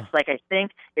 Mm-hmm. It's like I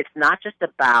think it's not just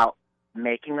about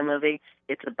making the movie,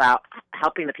 it's about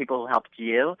helping the people who helped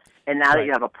you. And now that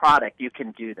you have a product, you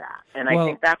can do that. And I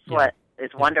think that's what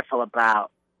is wonderful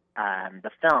about the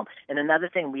film. And another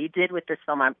thing we did with this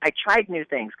film, I tried new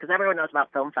things because everyone knows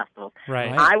about film festivals.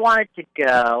 Right. I wanted to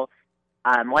go.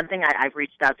 One thing I've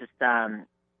reached out to some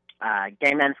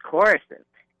gay men's choruses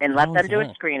and let them do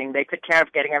a screening. They took care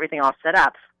of getting everything all set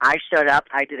up. I showed up.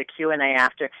 I did a Q&A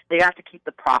after. They got to keep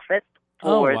the profits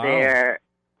for their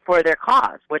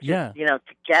cause, which is to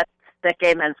get the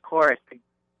gay men's chorus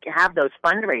to have those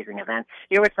fundraising events.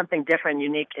 Here was something different,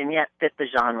 unique, and yet fit the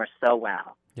genre so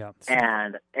well. Yeah,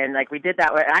 and like we did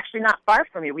that. We're actually not far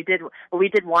from you. We did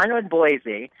one with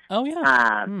Boise,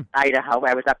 Idaho.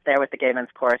 Where I was up there with the Gay Men's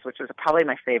Chorus, which was probably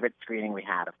my favorite screening we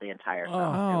had of the entire film. It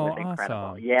was incredible.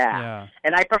 Awesome. Yeah,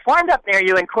 and I performed up there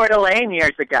in Coeur d'Alene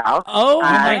years ago. Oh,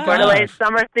 Coeur d'Alene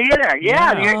Summer Theater.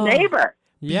 Yeah, your neighbor.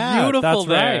 Yeah, beautiful that's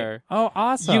there. Right. Oh,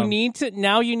 awesome.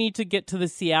 You need to get to the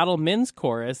Seattle Men's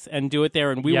Chorus and do it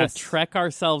there, and we will trek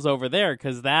ourselves over there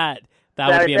because that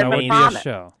would be an amazing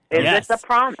show. Is this a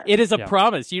promise? It is a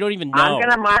promise. You don't even know. I'm going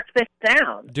to mark this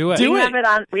down. Do it.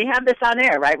 We have this on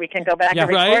air, right? We can go back and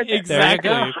record this.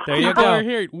 Exactly. There you go.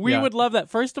 Here. We would love that.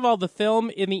 First of all, the film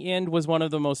in the end was one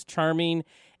of the most charming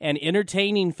and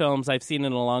entertaining films I've seen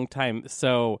in a long time.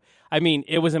 So, I mean,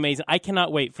 it was amazing. I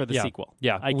cannot wait for the sequel.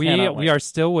 Yeah, we are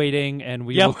still waiting, and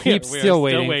we will keep still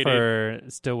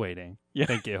waiting. Yeah.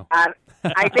 Thank you.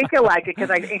 I think you'll like it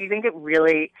because I think it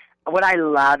really. What I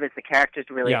love is the characters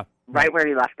really right where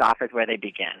you left off is where they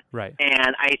begin. Right.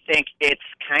 And I think it's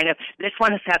kind of this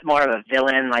one has more of a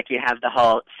villain, like you have the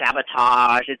whole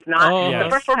sabotage. It's not the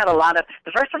first one had a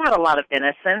lot of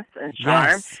innocence and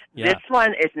charm. Yes. Yeah. This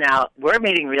one is now we're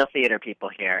meeting real theater people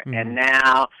here, and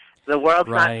now the world's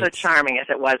not so charming as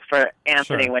it was for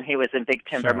Anthony when he was in Big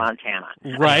Timber, Montana.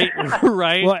 Right,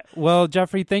 right. Well,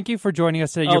 Jeffrey, thank you for joining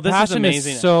us today. Your passion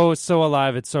is so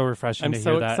alive. It's so refreshing to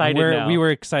hear that. Excited now. We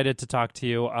were excited to talk to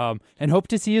you, and hope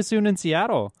to see you soon in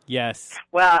Seattle. Yes.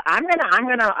 Well, I'm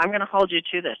gonna hold you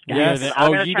to this, guys. Yes.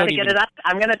 I'm gonna try to get it up.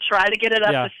 I'm gonna try to get it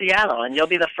up to Seattle, and you'll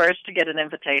be the first to get an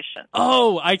invitation.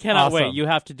 Oh, I cannot wait. You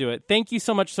have to do it. Thank you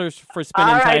so much, sir, for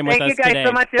spending time with us today. Thank you guys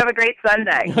so much. You have a great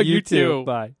Sunday. You too.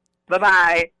 Bye.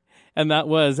 Bye-bye. And that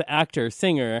was actor,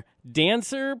 singer,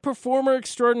 dancer, performer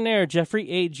extraordinaire Jeffrey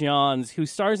A. Johns, who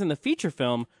stars in the feature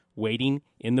film Waiting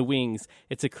in the Wings.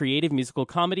 It's a creative musical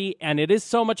comedy, and it is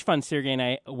so much fun. Sergey and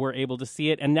I were able to see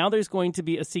it, and now there's going to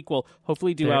be a sequel,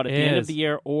 hopefully due out at the end of the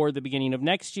year or the beginning of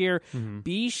next year. Mm-hmm.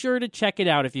 Be sure to check it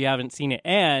out if you haven't seen it,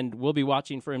 and we'll be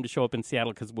watching for him to show up in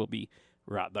Seattle because we'll be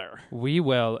right there. We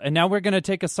will. And now we're going to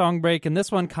take a song break, and this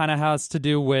one kind of has to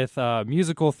do with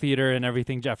musical theater and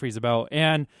everything Jeffrey's about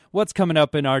and what's coming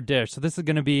up in our dish. So this is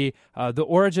going to be The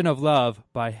Origin of Love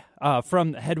by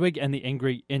from Hedwig and the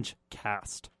Angry Inch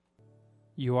cast.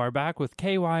 You are back with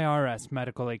KYRS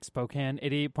Medical Lake Spokane,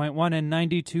 88.1 and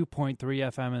 92.3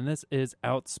 FM, and this is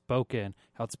Outspoken.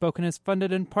 Outspoken is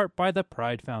funded in part by the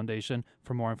Pride Foundation.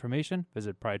 For more information,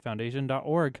 visit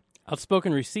pridefoundation.org.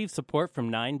 Outspoken receives support from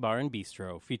 9 Bar and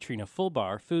Bistro, featuring a full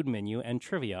bar, food menu, and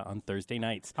trivia on Thursday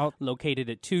nights. Located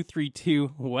at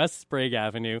 232 West Sprague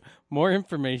Avenue. More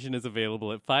information is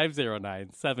available at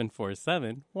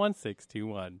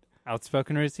 509-747-1621.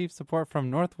 Outspoken receives support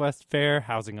from Northwest Fair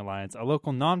Housing Alliance, a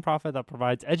local nonprofit that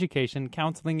provides education,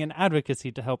 counseling, and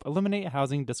advocacy to help eliminate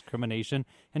housing discrimination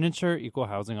and ensure equal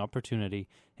housing opportunity.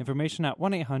 Information at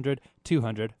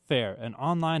 1-800-200-FAIR and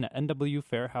online at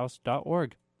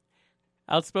nwfairhouse.org.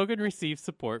 Outspoken receives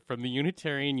support from the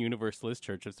Unitarian Universalist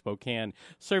Church of Spokane,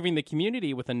 serving the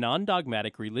community with a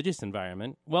non-dogmatic religious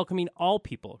environment, welcoming all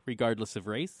people, regardless of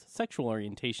race, sexual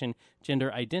orientation,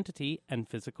 gender identity, and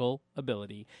physical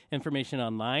ability. Information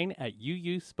online at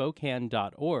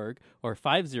uuspokane.org or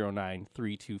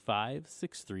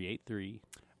 509-325-6383.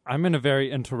 I'm in a very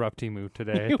interrupting mood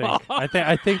today.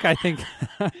 I think.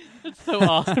 It's so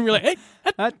awesome. You're like,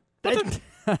 hey,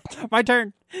 my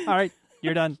turn. All right.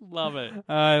 You're done. Love it.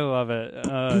 I love it.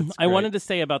 I wanted to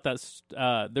say about that.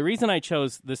 The reason I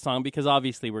chose this song, because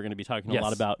obviously we're going to be talking a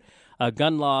lot about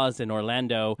gun laws in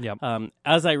Orlando. Yep.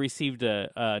 As I received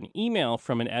an email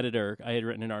from an editor, I had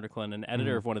written an article, and an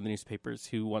editor of one of the newspapers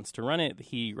who wants to run it,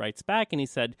 he writes back and he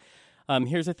said,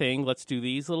 here's the thing, let's do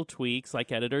these little tweaks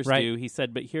like editors do. He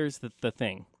said, but here's the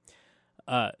thing.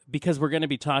 Because we're going to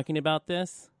be talking about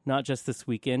this, not just this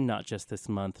weekend, not just this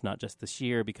month, not just this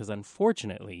year, because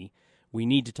unfortunately we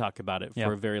need to talk about it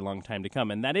for a very long time to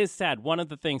come. And that is sad. One of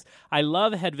the things, I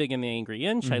love Hedwig and the Angry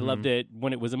Inch. I loved it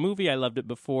when it was a movie. I loved it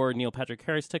before Neil Patrick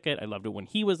Harris took it. I loved it when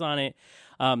he was on it.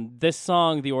 This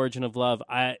song, The Origin of Love,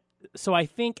 so I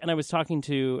think, and I was talking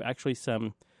to actually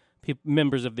some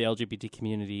members of the LGBT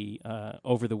community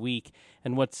over the week,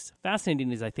 and what's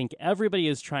fascinating is I think everybody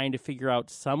is trying to figure out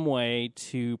some way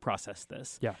to process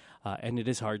this. And it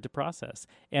is hard to process,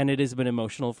 and it has been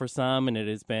emotional for some, and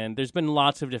there's been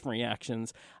lots of different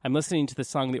reactions. I'm listening to the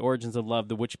song The Origins of Love,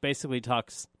 which basically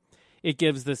it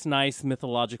gives this nice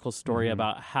mythological story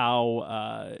about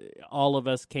how all of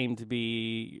us came to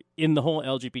be in the whole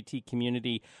LGBT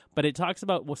community. But it talks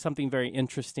about something very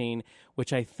interesting,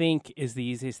 which I think is the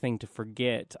easiest thing to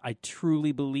forget. I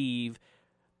truly believe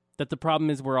that the problem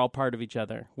is we're all part of each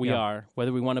other. We are,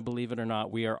 whether we want to believe it or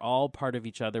not. We are all part of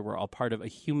each other. We're all part of a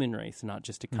human race, not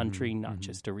just a country, not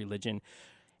just a religion.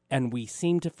 And we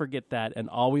seem to forget that. And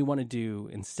all we want to do,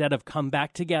 instead of come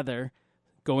back together,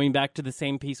 going back to the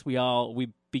same piece we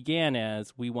began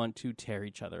as, we want to tear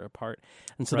each other apart.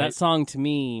 And so that song to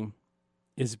me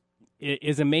is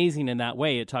amazing in that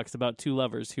way. It talks about two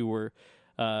lovers who were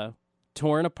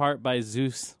torn apart by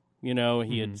Zeus. You know,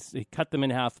 he cut them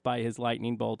in half by his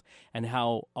lightning bolt, and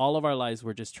how all of our lives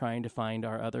we're just trying to find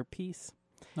our other piece.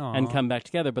 And come back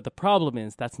together. But the problem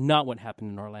is that's not what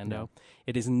happened in Orlando. No.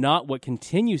 It is not what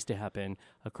continues to happen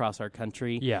across our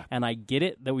country. Yeah. And I get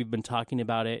it that we've been talking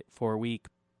about it for a week,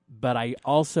 but I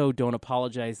also don't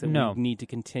apologize that we need to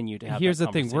continue to have Here's that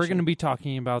the thing. We're going to be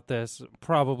talking about this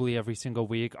probably every single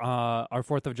week. Our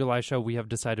 4th of July show, we have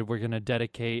decided we're going to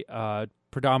dedicate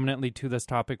predominantly to this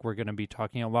topic. We're going to be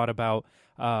talking a lot about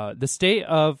the state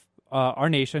of our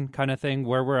nation kind of thing,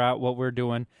 where we're at, what we're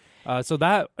doing. So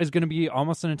that is going to be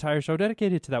almost an entire show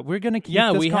dedicated to that. We're going to keep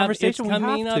this conversation. It's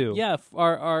coming up. Yeah,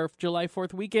 our July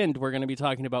 4th weekend, we're going to be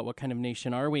talking about what kind of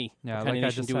nation are we? Yeah, what kind of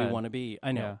nation do we want to be?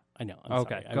 I know. I'm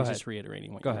sorry. I was just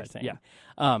reiterating what you were saying. Yeah.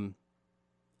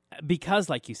 Because,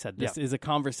 like you said, this is a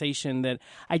conversation that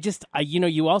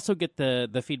you also get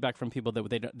the feedback from people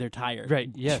that they're tired.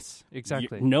 Right. Yes.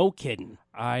 Exactly. No kidding.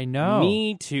 I know.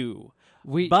 Me too.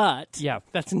 But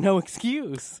that's no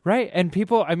excuse. Right. And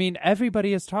people,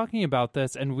 everybody is talking about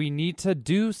this, and we need to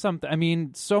do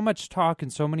something. So much talk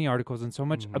and so many articles and so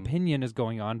much opinion is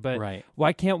going on, but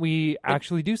why can't we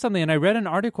actually do something? And I read an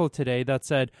article today that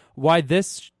said why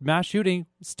this mass shooting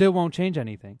still won't change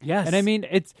anything. Yes. And I mean,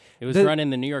 it was run in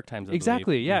the New York Times.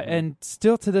 Exactly, yeah. Mm-hmm. And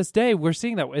still to this day, we're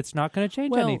seeing that it's not going to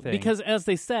change anything. Because as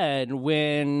they said,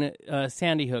 when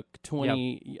Sandy Hook,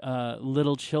 20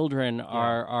 little children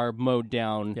are mowed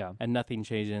down and nothing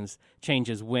changes.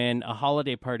 When a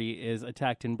holiday party is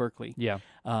attacked in Berkeley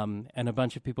and a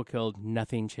bunch of people killed,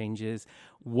 nothing changes.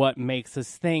 What makes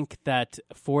us think that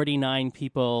 49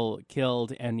 people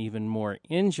killed and even more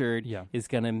injured is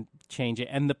going to change it?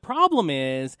 And the problem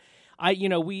is,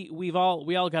 we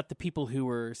all got the people who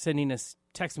were sending us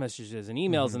text messages and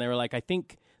emails, and they were like, I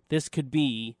think this could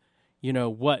be,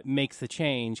 what makes the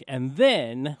change. And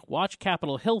then watch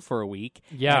Capitol Hill for a week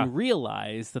and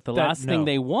realize that the last thing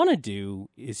they want to do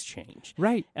is change.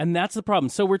 Right. And that's the problem.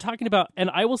 So we're talking about,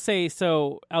 and I will say,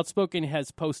 Outspoken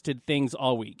has posted things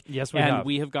all week. Yes, we have. And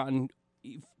we have gotten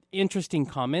interesting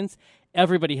comments.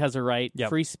 Everybody has a right.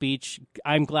 Free speech.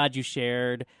 I'm glad you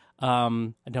shared. I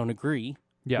don't agree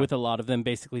with a lot of them,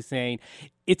 basically saying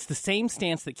it's the same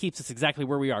stance that keeps us exactly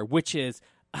where we are, which is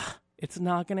it's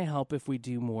not going to help if we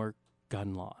do more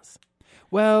gun laws.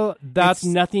 Well,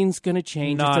 nothing's going to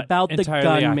change. It's about the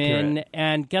gunman. Accurate.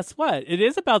 And guess what? It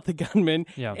is about the gunman.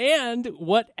 Yeah. And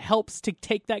what helps to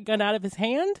take that gun out of his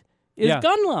hand is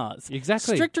gun laws.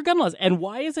 Exactly. Stricter gun laws. And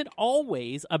why is it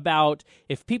always about,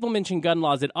 if people mention gun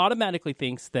laws, it automatically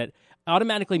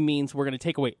means we're going to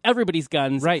take away everybody's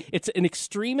guns. Right. It's an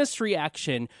extremist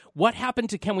reaction. What happened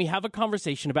to, can we have a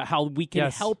conversation about how we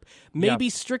can help maybe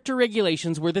stricter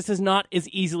regulations where this is not as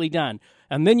easily done?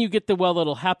 And then you get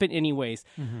it'll happen anyways.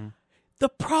 Mm-hmm. The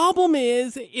problem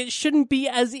is it shouldn't be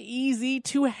as easy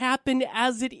to happen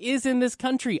as it is in this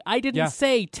country. I didn't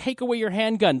say take away your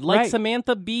handgun. Like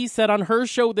Samantha Bee said on her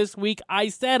show this week, I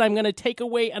said I'm going to take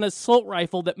away an assault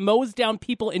rifle that mows down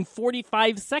people in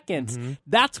 45 seconds. Mm-hmm.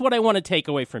 That's what I want to take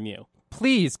away from you.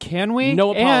 Please, can we?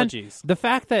 No apologies. And the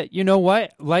fact that, you know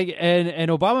what,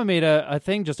 and Obama made a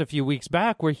thing just a few weeks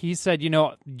back where he said,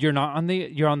 you're on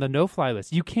the no-fly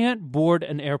list. You can't board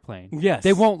an airplane. Yes.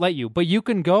 They won't let you, but you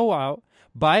can go out,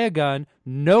 buy a gun,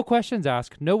 no questions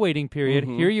asked, no waiting period.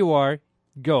 Mm-hmm. Here you are.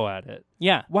 Go at it.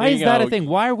 Yeah. Why is that a thing?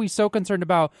 Why are we so concerned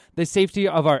about the safety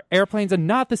of our airplanes and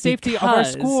not the safety of our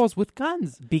schools with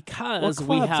guns? Because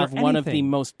we have one of the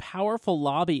most powerful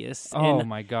lobbyists in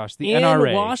NRA.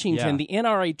 In Washington, the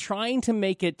NRA, trying to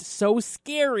make it so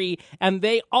scary, and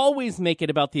they always make it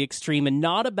about the extreme and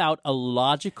not about a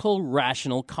logical,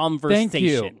 rational conversation. Thank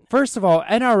you. First of all,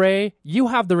 NRA, you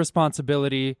have the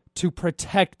responsibility to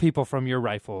protect people from your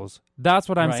rifles. That's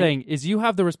what I'm saying, is you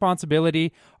have the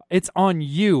responsibility. It's on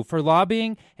you for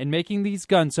lobbying and making these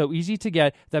guns so easy to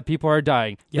get that people are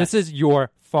dying. Yes. This is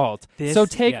your fault. So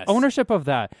take ownership of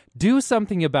that. Do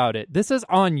something about it. This is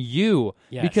on you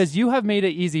because you have made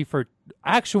it easy for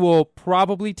actual,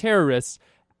 probably terrorists,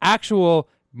 actual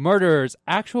murderers,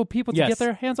 actual people to get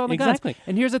their hands on the guns.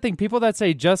 And here's the thing. People that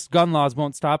say just gun laws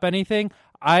won't stop anything,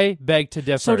 I beg to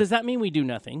differ. So does that mean we do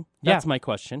nothing? That's my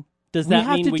question. Does that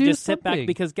mean we just sit back?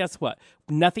 Because guess what?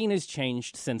 Nothing has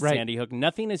changed since Sandy Hook.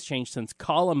 Nothing has changed since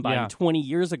Columbine 20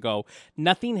 years ago.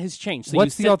 Nothing has changed. So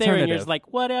what's you the sit there and alternative? you're just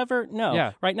like, whatever. No.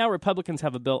 Yeah. Right now, Republicans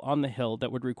have a bill on the Hill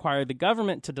that would require the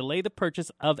government to delay the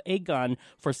purchase of a gun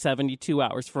for 72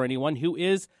 hours for anyone who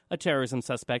is a terrorism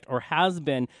suspect or has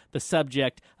been the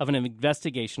subject of an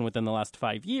investigation within the last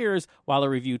 5 years while a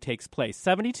review takes place.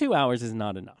 72 hours is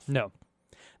not enough. No.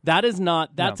 That is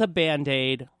not. That's a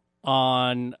Band-Aid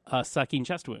on a sucking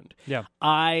chest wound. Yeah.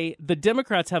 The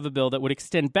Democrats have a bill that would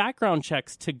extend background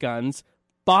checks to guns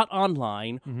bought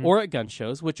online or at gun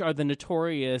shows, which are the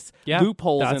notorious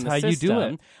loopholes in the system. That's how you do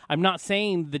it. I'm not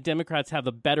saying the Democrats have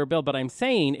a better bill, but I'm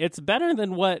saying it's better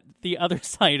than what the other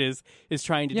side is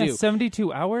trying to do.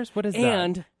 72 hours? What is that?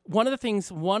 And one of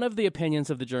the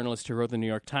opinions of the journalist who wrote the New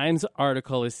York Times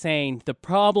article is saying the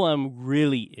problem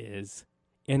really is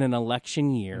in an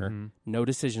election year, no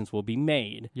decisions will be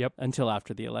made until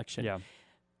after the election. Yeah.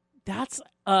 That's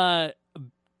a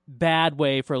bad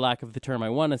way, for lack of the term I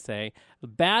want to say, a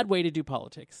bad way to do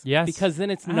politics. Yes. Because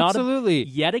then it's not,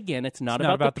 yet again, it's not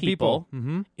about the people.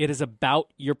 Mm-hmm. It is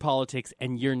about your politics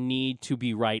and your need to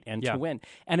be right and to win.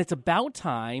 And it's about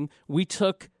time we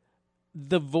took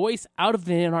the voice out of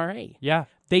the NRA. Yeah.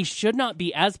 They should not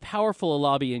be as powerful a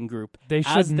lobbying group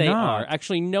as they are.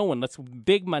 Actually, no one.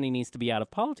 Big money needs to be out of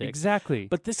politics. Exactly.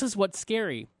 But this is what's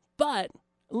scary. But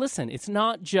listen, it's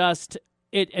not just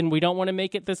it, and we don't want to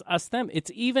make it this us them.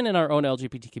 It's even in our own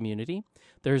LGBT community.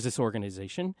 There's this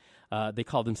organization. They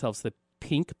call themselves the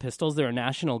Pink Pistols. They're a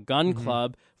national gun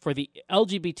club for the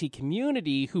LGBT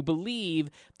community who believe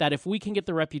that if we can get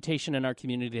the reputation in our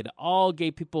community that all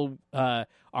gay people are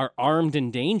armed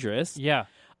and dangerous,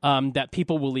 that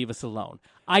people will leave us alone.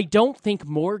 I don't think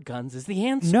more guns is the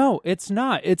answer. No, it's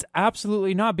not. It's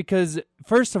absolutely not, because,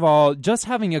 first of all, just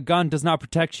having a gun does not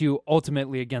protect you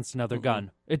ultimately against another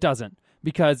gun. It doesn't,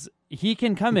 because he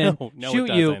can come in,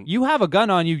 shoot you. You have a gun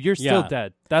on you, you're still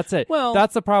dead. That's it. Well,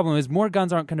 that's the problem, is more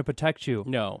guns aren't going to protect you.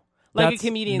 No. Like a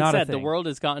comedian said, the world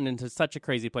has gotten into such a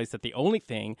crazy place that the only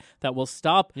thing that will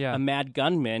stop a mad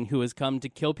gunman who has come to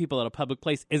kill people at a public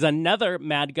place is another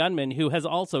mad gunman who has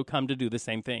also come to do the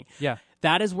same thing. Yeah.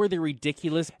 That is where the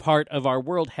ridiculous part of our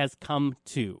world has come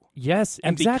to. Yes,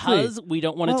 and exactly. And because we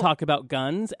don't want to talk about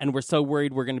guns, and we're so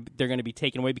worried they're going to be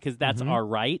taken away because that's our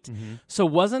right. So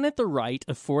wasn't it the right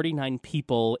of 49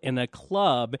 people in a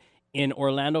club in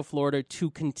Orlando, Florida,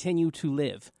 to continue to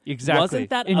live? Exactly. Wasn't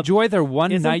that enjoy their one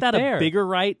night there? Isn't that a bigger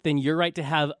right than your right to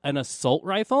have an assault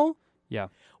rifle? Yeah.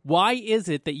 Why is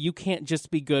it that you can't just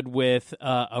be good with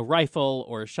a rifle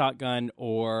or a shotgun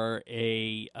or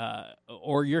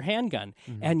or your handgun?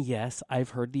 And yes,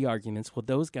 I've heard the arguments, well,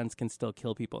 those guns can still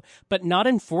kill people. But not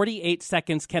in 48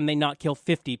 seconds can they not kill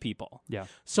 50 people. Yeah.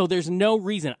 So there's no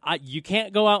reason. You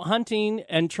can't go out hunting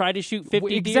and try to shoot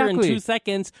 50 deer in 2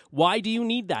 seconds. Why do you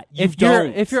need that? If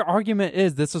your argument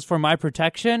is this is for my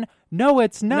protection, no,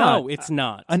 it's not. No, it's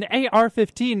not. An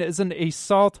AR-15 is an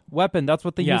assault weapon. That's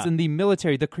what they use in the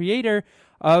military. The creator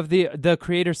of the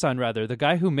creator's son, rather, the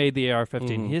guy who made the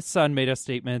AR-15, his son made a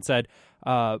statement and said,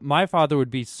 my father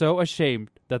would be so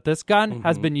ashamed that this gun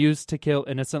has been used to kill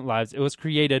innocent lives. It was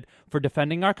created for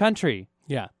defending our country.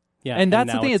 Yeah. Yeah, and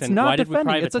that's the thing. It's not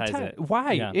defending. It's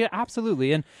why? Yeah. Yeah,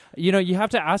 absolutely. And you have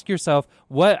to ask yourself,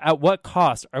 at what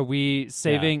cost are we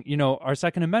saving? Our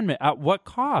Second Amendment. At what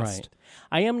cost? Right.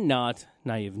 I am not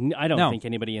naive. I don't think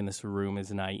anybody in this room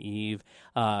is naive.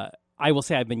 I will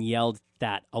say I've been yelled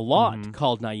at a lot,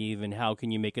 called naive, and how can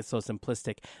you make it so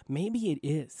simplistic? Maybe it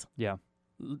is. Yeah.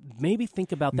 Maybe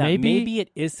think about that. Maybe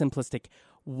it is simplistic.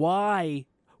 Why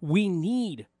we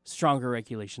need stronger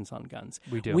regulations on guns.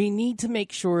 We do. We need to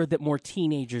make sure that more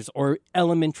teenagers or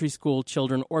elementary school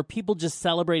children or people just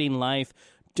celebrating life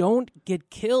don't get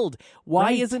killed.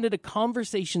 Why isn't it a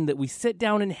conversation that we sit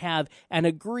down and have and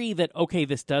agree that, okay,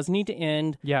 this does need to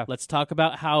end. Yeah. Let's talk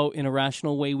about how in a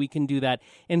rational way we can do that.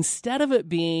 Instead of it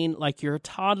being like you're a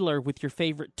toddler with your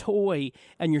favorite toy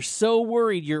and you're so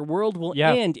worried your world will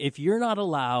end if you're not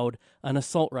allowed an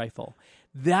assault rifle.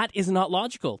 That is not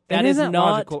logical. That is not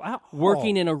logical at all.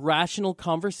 Working in a rational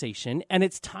conversation. And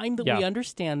it's time that we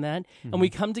understand that and we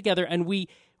come together and we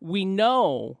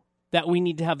know that we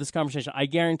need to have this conversation. I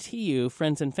guarantee you,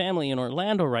 friends and family in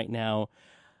Orlando right now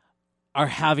are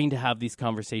having to have these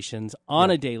conversations on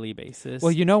a daily basis.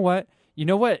 Well, you know what? You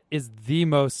know what is the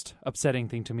most upsetting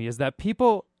thing to me is that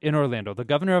people in Orlando, the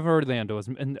governor of Orlando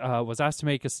was asked to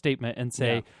make a statement and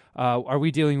say, are we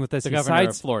dealing with this? The governor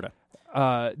of Florida.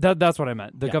 That's what I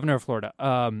meant. The governor of Florida.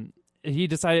 He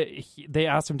decided, they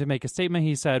asked him to make a statement.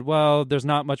 He said, well, there's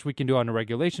not much we can do on a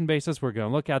regulation basis. We're going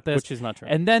to look at this. Which is not true.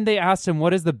 And then they asked him,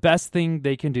 what is the best thing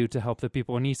they can do to help the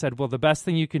people? And he said, well, the best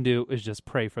thing you can do is just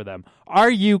pray for them.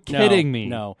 Are you kidding me?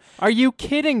 No. Are you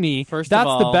kidding me? First That's of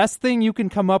all, the best thing you can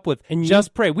come up with. And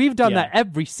just pray. We've done that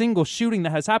every single shooting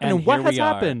that has happened. And what has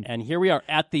happened? And here we are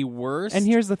at the worst and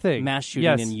here's the thing. Mass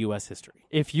shooting in U.S. history.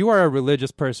 If you are a religious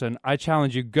person, I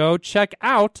challenge you, go check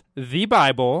out the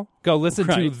Bible. Go listen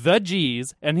to the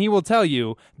G's, and he will tell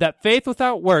you that faith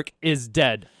without work is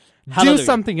dead. Hallelujah. Do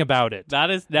something about it. That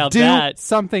is now do that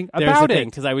something there's about a it. thing,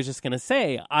 because I was just going to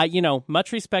say,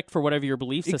 much respect for whatever your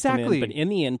belief system is, but in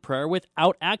the end, prayer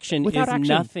without action is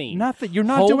nothing. Nothing. You're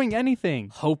not doing anything.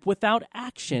 Hope without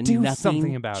action, do nothing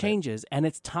something about changes, and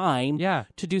it's time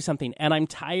to do something. And I'm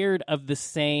tired of the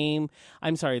same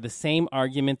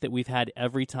argument that we've had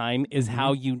every time is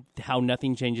how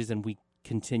nothing changes, and we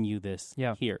continue this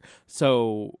here.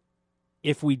 So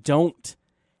if we don't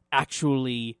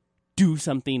actually do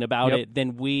something about it,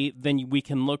 then we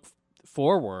can look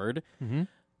forward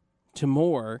to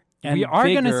more. And we are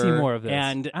going to see more of this.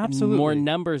 And absolutely more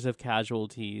numbers of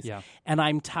casualties. Yeah. And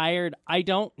I'm tired. I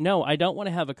don't want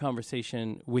to have a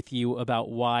conversation with you about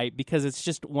why, because it's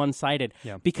just one-sided.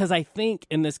 Yeah. Because I think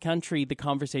in this country, the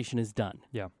conversation is done.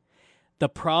 Yeah. The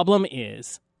problem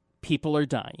is people are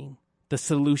dying. The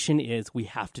solution is we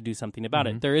have to do something about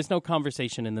it. There is no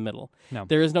conversation in the middle. No.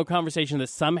 There is no conversation that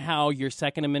somehow your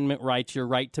Second Amendment rights, your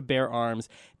right to bear arms,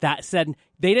 that said,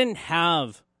 they didn't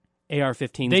have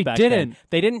AR-15s back then.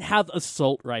 They didn't have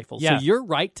assault rifles. Yeah. So your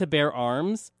right to bear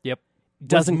arms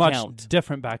doesn't much count.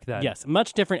 different back then. Yes,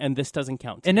 much different, and this doesn't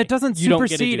count. And it doesn't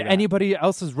supersede do anybody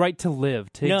else's right to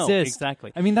live, to exist.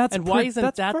 Exactly. I mean, that's and why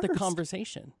isn't that first. the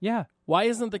conversation? Yeah. Why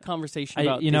isn't the conversation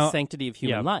about the sanctity of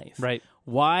human life? Right.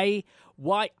 Why?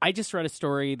 I just read a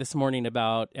story this morning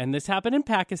about, and this happened in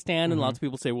Pakistan, and lots of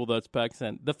people say, well, that's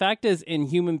Pakistan. The fact is, in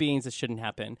human beings, it shouldn't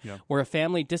happen. Yeah. Where a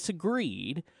family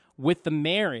disagreed with the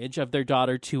marriage of their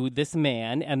daughter to this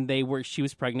man, and she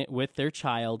was pregnant with their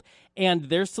child, and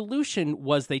their solution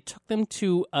was they took them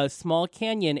to a small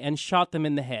canyon and shot them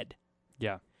in the head.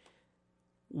 Yeah.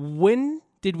 When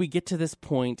did we get to this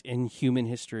point in human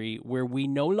history where we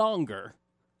no longer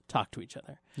talk to each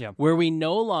other? Yeah. Where we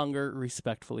no longer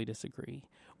respectfully disagree?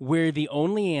 Where the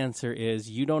only answer is,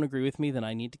 you don't agree with me, then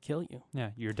I need to kill you. Yeah,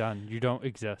 you're done. You don't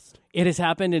exist. It has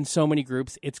happened in so many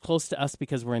groups. It's close to us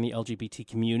because we're in the LGBT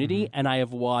community, and I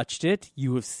have watched it.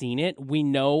 You have seen it. We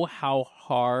know how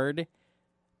hard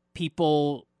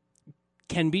people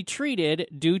can be treated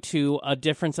due to a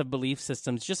difference of belief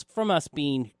systems, just from us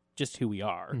being just who we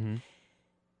are.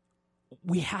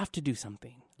 We have to do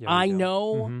something. Yeah, I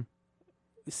know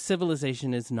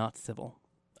civilization is not civil.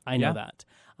 I know that.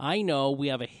 I know we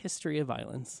have a history of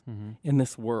violence in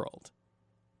this world.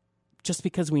 Just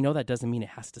because we know that doesn't mean it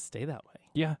has to stay that way.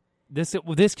 Yeah.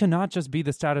 This cannot just be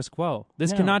the status quo.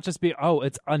 This cannot just be,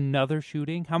 it's another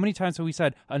shooting. How many times have we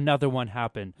said another one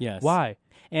happened? Yes. Why?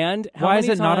 And why is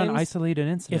it not an isolated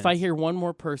incident? If I hear one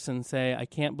more person say, I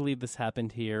can't believe this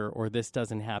happened here, or this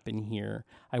doesn't happen here,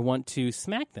 I want to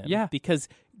smack them. Yeah. Because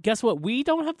guess what? We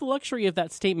don't have the luxury of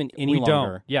that statement any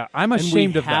longer. Don't. Yeah, I'm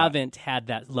ashamed of that. We haven't had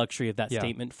that luxury of that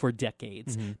statement for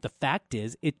decades. The fact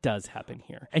is, it does happen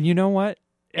here. And you know what?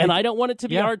 And I don't want it to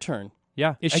be our turn.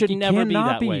 Yeah. It should never be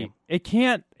that way. It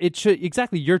can't. It should.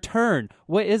 Exactly. Your turn.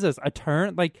 What is this? A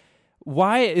turn? Like,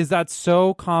 why is that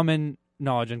so common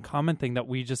knowledge and common thing that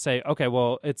we just say, okay,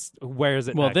 well, where is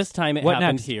it Well, next? this time it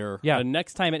happened here. Yeah. The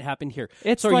next time it happened here.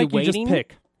 It's so like are you waiting? You just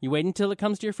pick. You wait until it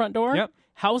comes to your front door? Yep.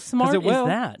 How smart is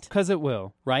that? Because it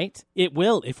will. Right? It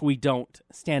will if we don't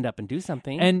stand up and do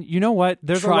something. And you know what?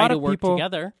 There's Try a lot to of work people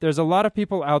together. There's a lot of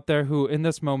people out there who in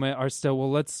this moment are still,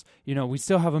 we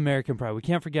still have American pride. We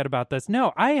can't forget about this.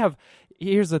 No,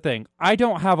 here's the thing. I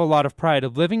don't have a lot of pride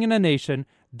of living in a nation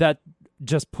that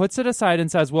just puts it aside and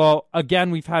says, well,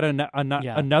 again, we've had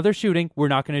another shooting. We're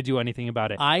not going to do anything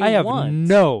about it. I have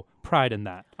no pride in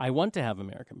that. I want to have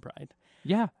American pride.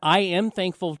 Yeah. I am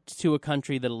thankful to a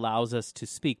country that allows us to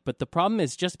speak. But the problem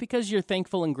is, just because you're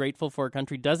thankful and grateful for a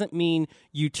country doesn't mean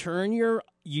you turn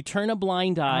a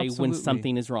blind eye when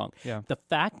something is wrong. Yeah. The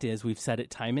fact is, we've said it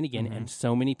time and again, and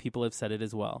so many people have said it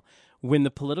as well. When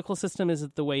the political system is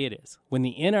the way it is, when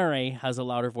the NRA has a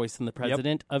louder voice than the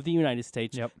President of the United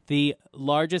States, the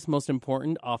largest, most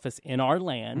important office in our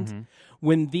land,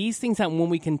 when these things happen,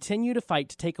 when we continue to fight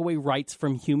to take away rights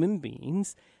from human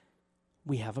beings,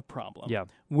 we have a problem. Yeah.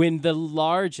 When the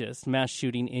largest mass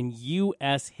shooting in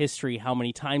U.S. history, how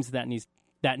many times that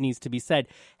needs to be said,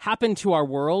 happened to our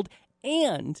world,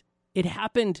 and it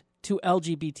happened to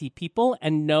LGBT people,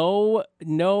 and no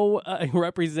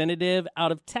representative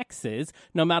out of Texas,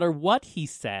 no matter what he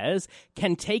says,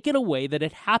 can take it away that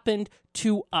it happened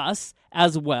to us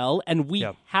as well, and we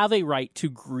have a right to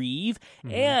grieve,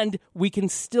 and we can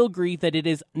still grieve that it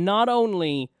is not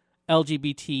only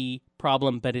LGBT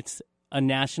problem, but it's a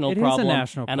national problem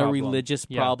and a religious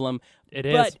problem. It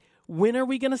is. But when are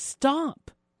we going to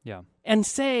stop? Yeah. And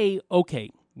say, okay,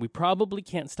 we probably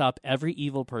can't stop every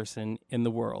evil person in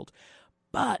the world,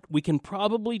 but we can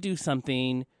probably do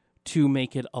something to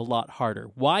make it a lot harder.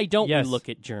 Why don't we look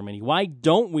at Germany? Why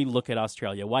don't we look at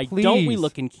Australia? Why don't we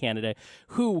look in Canada,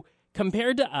 who,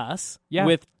 compared to us,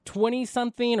 with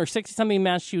 20-something or 60-something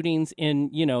mass shootings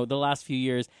in, the last few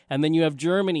years, and then you have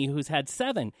Germany, who's had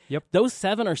 7. Yep. Those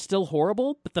 7 are still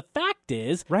horrible, but the fact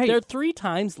is, they're 3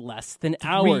 times less than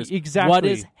ours. Exactly. What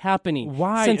is happening?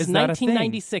 Why Since is that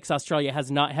 1996, Australia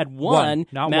has not had one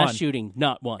mass shooting.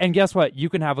 Not one. And guess what? You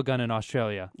can have a gun in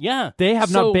Australia. Yeah. They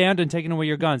have not banned and taken away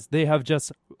your guns. They've heavily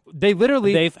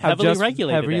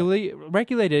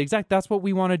regulated. Exactly. That's what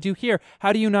we want to do here.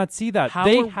 How do you not see that?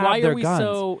 Why their are we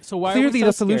guns. so why Clearly are we so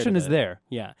the solution is there.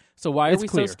 Yeah. So why are we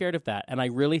clear. so scared of that? And I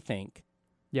really think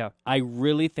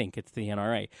it's the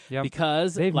NRA. Yep.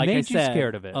 Because, they've like made I said, you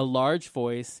scared of it. A large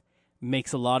voice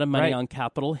makes a lot of money on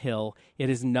Capitol Hill. It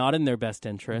is not in their best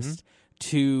interest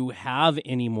to have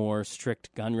any more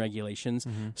strict gun regulations.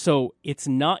 So it's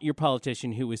not your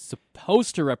politician who is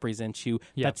supposed to represent you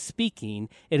that's speaking.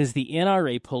 It is the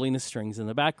NRA pulling the strings in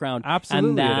the background.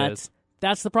 Absolutely, and it is.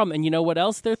 That's the problem. And you know what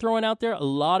else they're throwing out there? A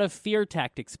lot of fear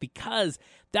tactics, because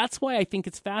that's why I think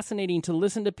it's fascinating to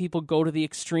listen to people go to the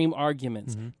extreme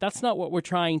arguments. That's not what we're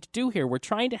trying to do here. We're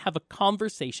trying to have a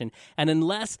conversation. And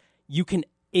unless you can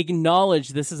acknowledge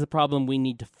this is a problem we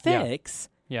need to fix,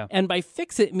 and by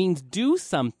fix it means do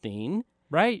something.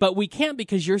 Right. But we can't,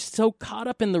 because you're so caught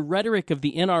up in the rhetoric of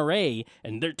the NRA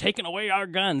and they're taking away our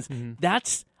guns.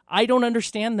 I don't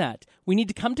understand that. We need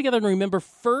to come together and remember,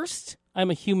 first,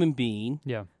 I'm a human being.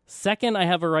 Yeah. Second, I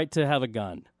have a right to have a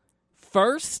gun.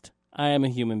 First, I am a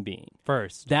human being.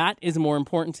 First. That is more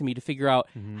important to me, to figure out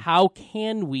how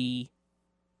can we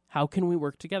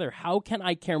work together? How can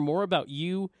I care more about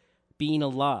you being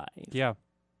alive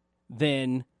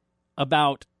than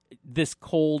about this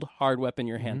cold, hard weapon in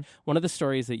your hand? One of the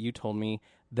stories that you told me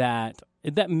that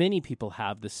many people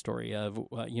have this story of,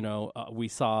 we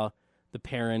saw the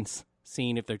parents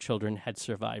seeing if their children had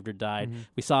survived or died.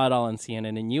 We saw it all on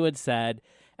CNN, and you had said,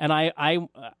 and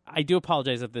I do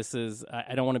apologize if this is,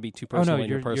 I don't want to be too personal in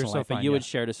your personal life, but you had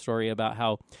shared a story about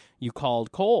how you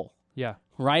called Cole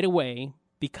right away,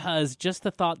 because just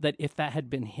the thought that if that had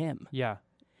been him.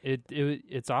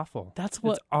 It's awful.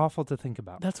 It's awful to think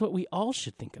about. That's what we all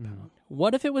should think about.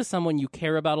 What if it was someone you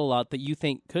care about a lot that you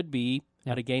think could be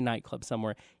at a gay nightclub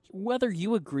somewhere, whether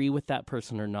you agree with that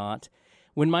person or not?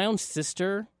 When my own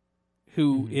sister,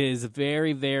 who is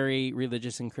very, very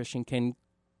religious and Christian, can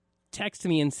text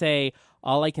me and say,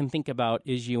 all I can think about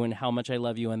is you and how much I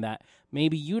love you, and that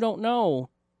maybe you don't know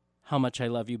how much I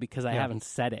love you because I haven't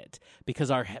said it,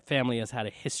 because our family has had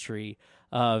a history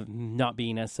of not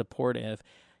being as supportive.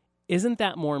 Isn't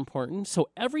that more important? So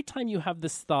every time you have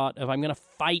this thought of, I'm going to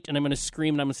fight and I'm going to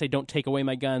scream and I'm going to say, don't take away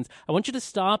my guns, I want you to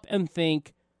stop and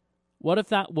think, what if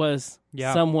that was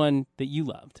someone that you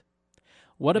loved?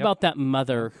 What about that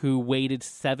mother who waited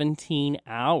 17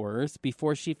 hours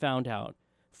before she found out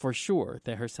for sure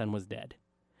that her son was dead?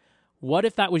 What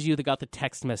if that was you that got the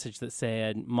text message that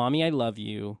said, Mommy, I love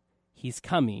you. He's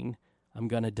coming. I'm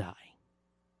going to die.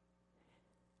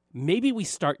 Maybe we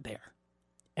start there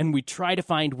and we try to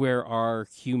find where our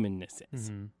humanness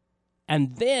is.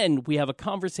 And then we have a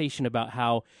conversation about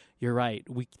how, you're right,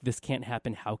 this can't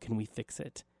happen. How can we fix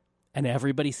it? And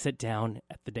everybody sit down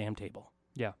at the damn table.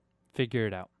 Yeah. Figure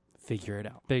it out. Figure it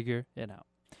out. Figure it out.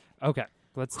 Okay,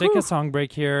 let's take a song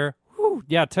break here.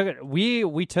 Yeah,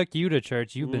 we took you to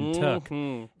church. You've been took.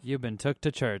 You've been took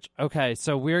to church. Okay,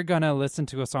 so we're gonna listen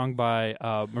to a song by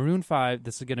Maroon 5.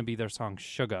 This is gonna be their song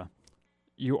 "Sugar."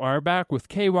 You are back with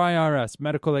KYRS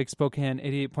Medical Lake Spokane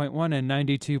 88.1 and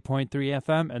 92.3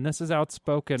 FM, and this is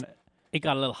Outspoken. It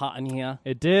got a little hot in here.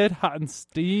 It did, hot and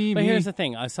steamy. But here's the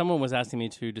thing. Someone was asking me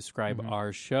to describe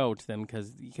our show to them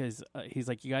because he's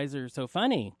like, you guys are so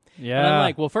funny. Yeah. And I'm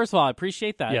like, well, first of all, I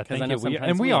appreciate that. Yeah, thank I know you.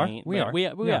 and we are. We are.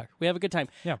 We have a good time.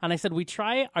 Yeah. And I said, we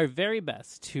try our very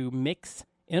best to mix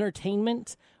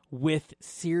entertainment with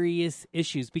serious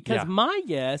issues, because my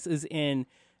guess is in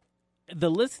the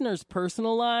listeners'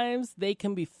 personal lives, they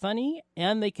can be funny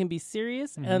and they can be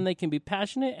serious and they can be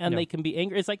passionate and they can be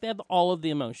angry. It's like they have all of the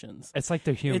emotions. It's like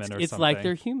they're human or it's something. like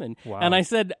they're human. Wow. And I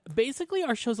said, basically,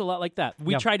 our show's a lot like that.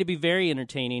 We try to be very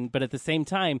entertaining, but at the same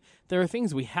time, there are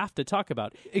things we have to talk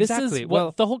about. Exactly. This is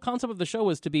what the whole concept of the show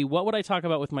was to be, what would I talk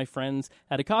about with my friends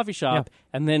at a coffee shop?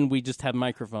 And then we just have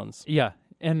microphones. Yeah.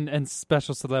 And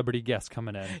special celebrity guests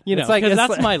coming in. You know, because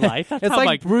that's my life. That's it's how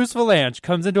like Bruce Valanche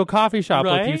comes into a coffee shop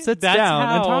with you, sits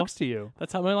down, and talks to you.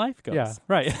 That's how my life goes. Yeah,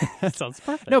 right. That sounds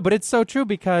perfect. No, but it's so true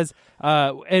because,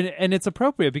 and it's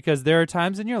appropriate because there are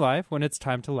times in your life when it's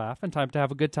time to laugh and time to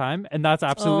have a good time, and that's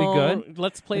absolutely good.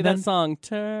 Let's play that song.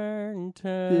 Turn,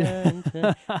 turn,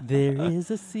 turn. There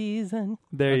is a season.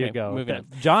 There you go. Moving on.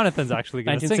 Jonathan's actually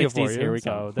going to sing it for you. Here we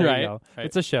go. go. There you go. Right.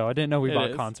 It's a show. I didn't know we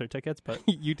bought is. concert tickets, but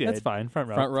you did. That's fine.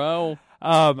 Front row.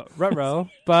 Front row.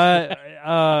 But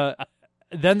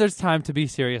then there's time to be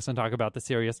serious and talk about the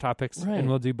serious topics, and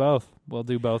we'll do both. We'll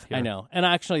do both here. I know, and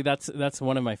actually, that's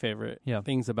one of my favorite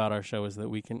things about our show is that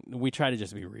we try to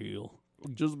just be real.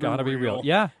 Just gotta be real.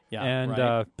 Yeah.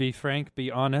 And be frank, be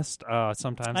honest.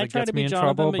 Sometimes it gets me in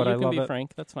trouble, but I love it. You can be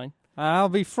frank. That's fine. I'll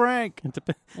be frank.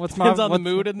 Depends on the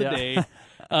mood and the day,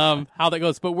 how that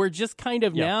goes. But we're just kind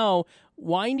of now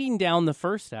winding down the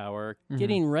first hour,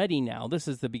 getting ready now. This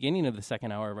is the beginning of the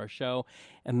second hour of our show,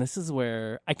 and this is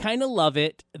where I kind of love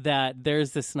it that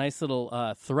there's this nice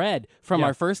little thread from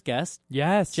our first guest,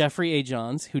 Jeffrey A.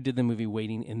 Johns, who did the movie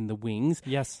Waiting in the Wings.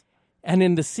 Yes. And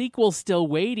in the sequel, Still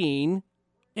Waiting,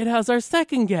 it has our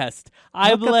second guest.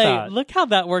 Look how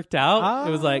that worked out.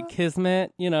 It was like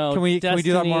kismet, Can we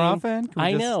do that more often?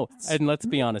 I know. And let's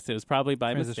be honest, it was probably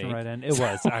by mistake. Right in. It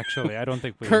was, actually. I don't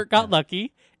think we... Kurt got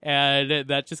lucky, and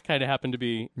that just kind of happened to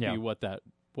be what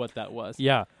that was.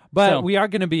 Yeah. But we are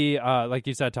going to be, like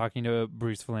you said, talking to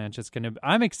Bruce Vilanch.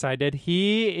 I'm excited.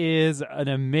 He is an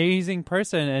amazing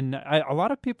person, and a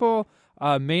lot of people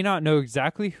may not know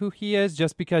exactly who he is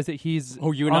just because he's.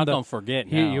 Oh, you're not going to forget.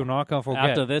 You're not going to forget.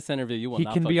 After this interview, you will not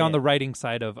forget. He can be on the writing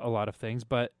side of a lot of things,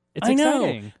 but it's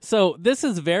exciting. Know. So this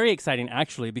is very exciting,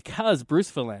 actually, because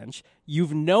Bruce Vilanch,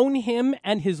 you've known him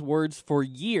and his words for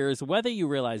years, whether you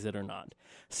realize it or not.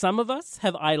 Some of us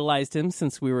have idolized him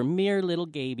since we were mere little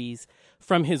gabies.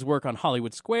 From his work on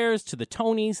Hollywood Squares to the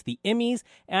Tonys, the Emmys,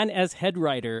 and as head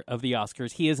writer of the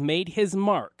Oscars, he has made his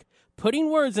mark,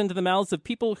 putting words into the mouths of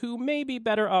people who may be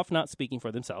better off not speaking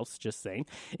for themselves, just saying.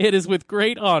 It is with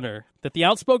great honor that the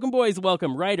Outspoken Boys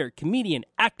welcome writer, comedian,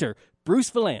 actor Bruce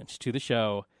Vilanch to the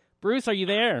show. Bruce, are you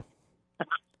there?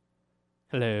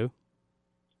 Hello.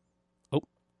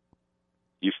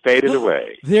 You faded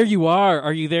away. There you are.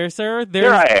 Are you there, sir?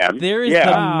 There I am. There is the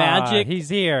magic. He's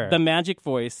here. The magic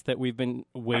voice that we've been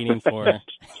waiting for.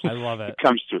 I love it. It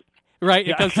comes through. Right,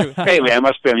 it comes through. Hey, man, I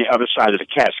must be on the other side of the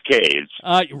Cascades.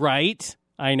 Right.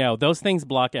 I know. Those things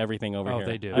block everything over here. Oh,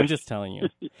 they do. I'm just telling you.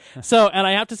 So, and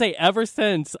I have to say, ever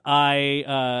since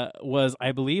I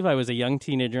believe I was a young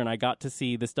teenager and I got to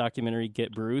see this documentary,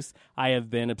 Get Bruce, I have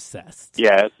been obsessed.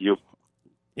 Yeah,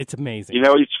 It's amazing. You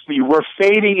know, you were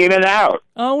fading in and out.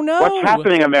 Oh, no. What's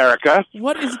happening, America?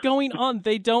 What is going on?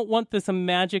 They don't want this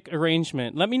magic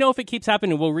arrangement. Let me know if it keeps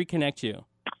happening. We'll reconnect you.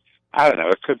 I don't know.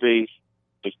 It could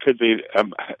be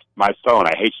my phone.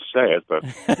 I hate to say it, but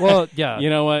well, yeah.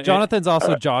 You know what? Jonathan's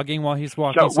also jogging while he's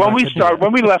walking. So when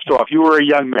we left off, you were a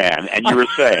young man, and you were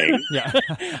saying, "Yeah,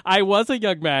 I was a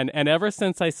young man, and ever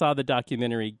since I saw the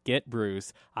documentary Get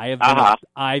Bruce,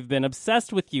 I've been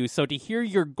obsessed with you. So to hear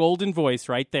your golden voice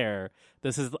right there,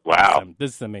 this is awesome.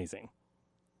 This is amazing."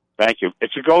 Thank you.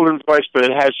 It's a golden voice, but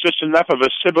it has just enough of a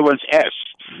sibilant S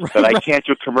that I can't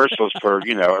do commercials for,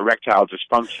 erectile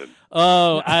dysfunction.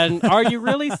 Oh, and are you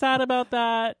really sad about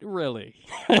that? Really?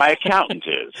 My accountant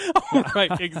is. Right,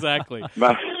 exactly.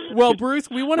 Well, Bruce,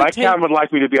 we want to My accountant would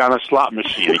like me to be on a slot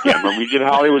machine again. When we did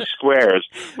Hollywood Squares,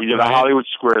 we did a Hollywood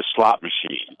Squares slot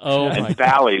machine. Oh, and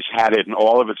Bally's had it in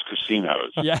all of its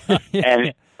casinos. Yeah.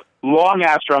 And long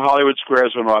after Hollywood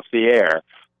Squares went off the air,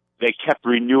 they kept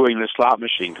renewing the slot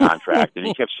machine contract, and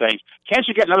he kept saying, "Can't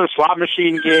you get another slot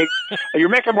machine gig? You're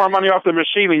making more money off the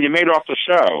machine than you made off the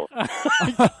show."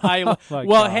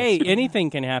 Hey, anything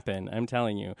can happen. I'm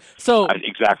telling you. So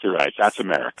exactly right. That's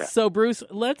America. So, Bruce,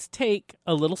 let's take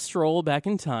a little stroll back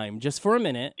in time, just for a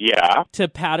minute. Yeah. To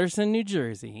Paterson, New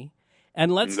Jersey,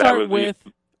 and let's start with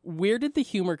where did the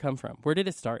humor come from? Where did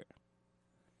it start?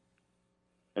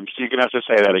 And so you're gonna have to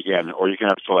say that again, or you can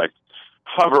have to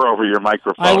hover over your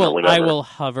microphone or whatever. I will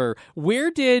hover.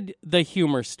 Where did the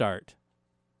humor start?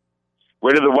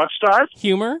 Where did the what start?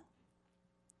 Humor?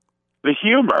 The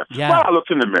humor. Yeah. Well, I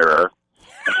looked in the mirror,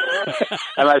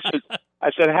 and I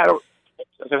said, how do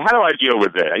I deal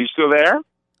with it? Are you still there?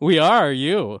 We are. Are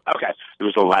you? Okay. There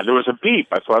was a beep.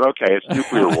 I thought, okay, it's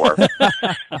nuclear war.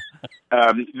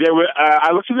 I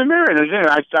looked in the mirror, and I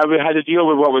had to deal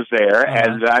with what was there,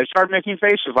 and I started making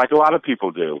faces like a lot of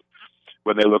people do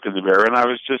when they look in the mirror, and I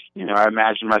was just, I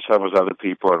imagined myself as other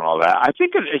people and all that. I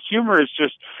think humor is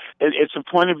just, it's a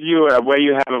point of view, a way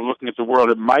you have of looking at the world.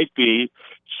 It might be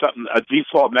a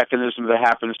default mechanism that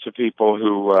happens to people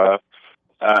who are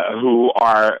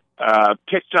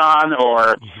picked on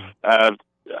or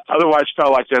otherwise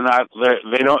felt like they're not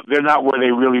where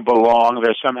they really belong.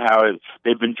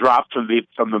 They've been dropped from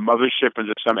the mothership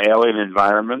into some alien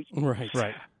environment.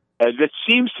 Right. That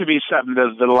seems to be something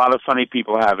that a lot of funny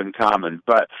people have in common,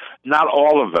 but not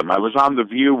all of them. I was on The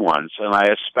View once, and I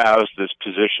espoused this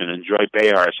position, and Joy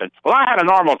Behar said, "Well, I had a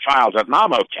normal childhood, and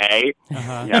I'm okay."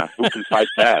 Yeah, who can fight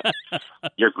that?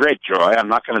 You're great, Joy. I'm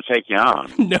not going to take you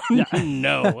on.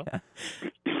 No.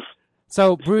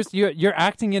 So, Bruce, your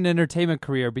acting and entertainment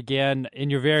career began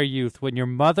in your very youth when your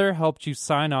mother helped you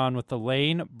sign on with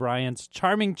Elaine Bryant's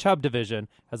Charming Chub division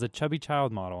as a chubby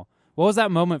child model. What was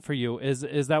that moment for you?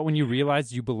 Is that when you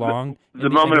realized you belonged? The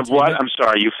moment of what? I'm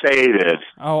sorry, you faded.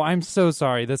 Oh, I'm so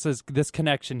sorry. This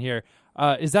connection here.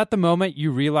 Is that the moment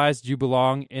you realized you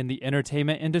belong in the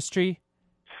entertainment industry?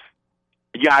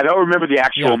 Yeah, I don't remember the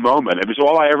actual moment. It was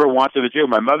all I ever wanted to do.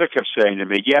 My mother kept saying to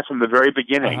me, from the very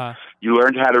beginning, you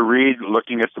learned how to read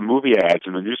looking at the movie ads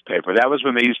in the newspaper. That was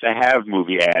when they used to have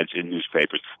movie ads in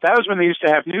newspapers. That was when they used to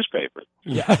have newspapers.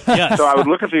 Yeah. Yes. So I would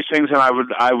look at these things, and I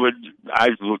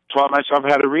taught myself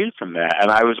how to read from that,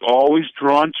 and I was always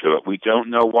drawn to it. We don't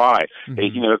know why. Mm-hmm.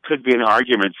 It could be an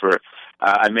argument for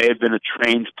I may have been a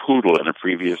trained poodle in a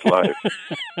previous life.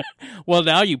 Well,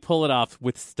 now you pull it off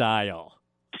with style.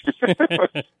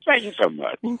 Thank you so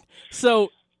much.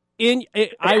 So,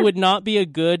 I would not be a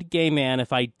good gay man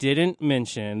if I didn't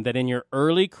mention that in your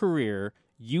early career,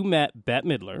 you met Bette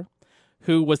Midler,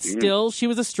 who was she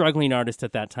was a struggling artist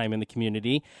at that time in the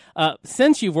community.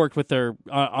 Since you've worked with her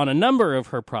on a number of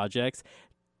her projects,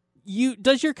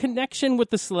 does your connection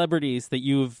with the celebrities that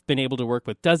you've been able to work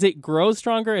with, does it grow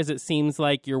stronger as it seems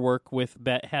like your work with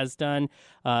Bette has done?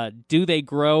 Do they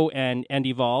grow and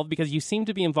evolve? Because you seem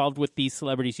to be involved with these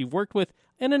celebrities you've worked with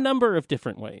in a number of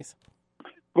different ways.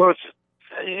 Well,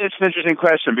 it's an interesting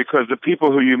question because the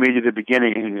people who you meet at the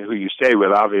beginning and who you stay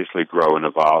with obviously grow and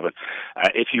evolve.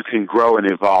 If you can grow and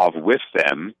evolve with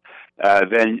them,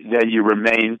 then you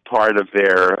remain part of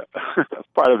their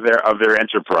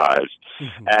enterprise.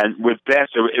 Mm-hmm. And with Bette,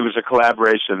 it was a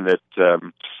collaboration that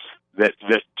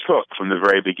took from the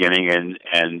very beginning,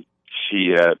 and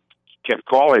she kept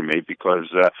calling me because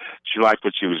she liked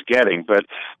what she was getting. But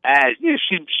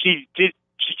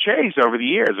she changed over the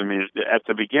years. I mean, at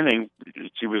the beginning,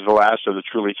 she was the last of the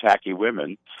truly tacky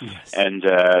women, yes. And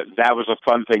that was a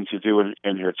fun thing to do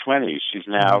in her 20s. She's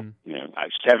now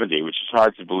 70, which is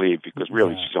hard to believe because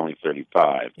really she's only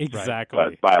 35. Exactly.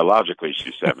 But biologically,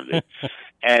 she's 70.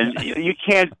 And you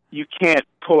can't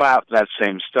pull out that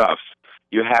same stuff.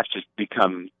 You have to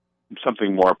become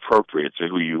something more appropriate to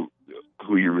who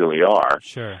you really are.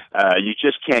 Sure. You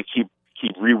just can't keep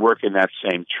reworking that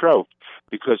same trope,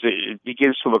 because it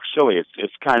begins to look silly.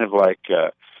 It's kind of like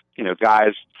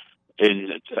guys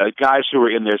who are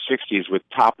in their 60s with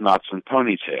top knots and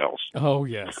ponytails. Oh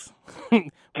yes,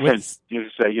 and you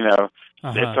say,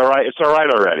 it's all right. It's all right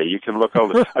already. You can look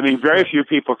over. I mean, very few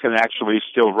people can actually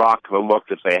still rock the look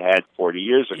that they had 40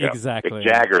 years ago. Exactly. Mick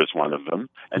Jagger is one of them,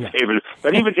 and David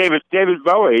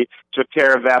Bowie took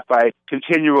care of that by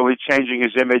continually changing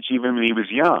his image, even when he was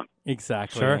young.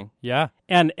 Exactly. Sure. Yeah.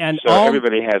 And so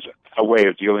everybody has a way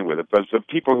of dealing with it. But the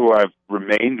people who I've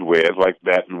remained with, like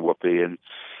Bette and Whoopi, and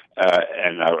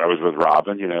I was with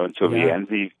Robin, until the end.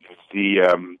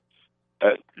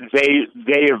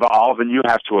 They evolve, and you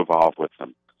have to evolve with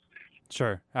them.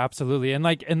 Sure, absolutely, and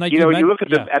like when you look at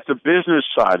the business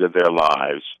side of their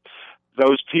lives,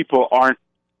 those people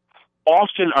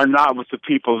often are not with the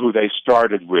people who they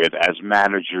started with as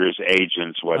managers,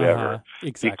 agents, whatever,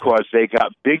 exactly. Because they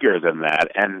got bigger than that,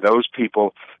 and those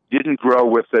people didn't grow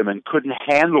with them and couldn't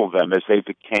handle them as they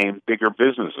became bigger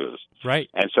businesses. Right.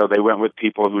 And so they went with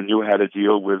people who knew how to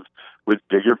deal with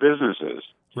bigger businesses.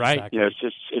 Right.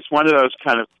 Exactly. It's one of those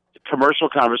kind of commercial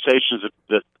conversations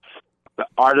that the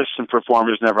artists and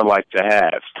performers never like to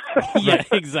have. Yeah,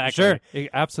 exactly. Sure,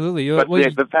 absolutely. But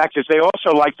the fact is, they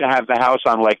also like to have the house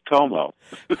on Lake Como.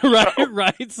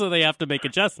 Right. So they have to make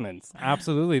adjustments.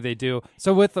 Absolutely, they do.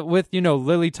 So with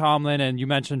Lily Tomlin, and you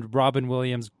mentioned Robin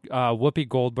Williams, Whoopi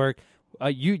Goldberg,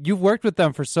 you've worked with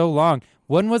them for so long.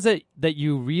 When was it that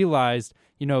you realized,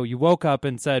 you woke up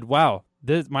and said, "Wow,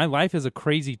 my life is a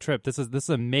crazy trip. This is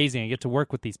amazing. I get to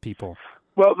work with these people."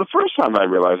 Well, the first time I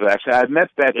realized it, actually, I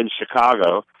met Bette in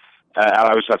Chicago.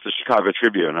 I was at the Chicago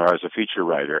Tribune, or I was a feature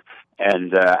writer.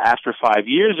 And after 5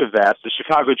 years of that, the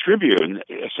Chicago Tribune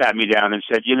sat me down and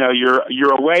said,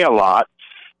 "You're away a lot,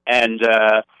 and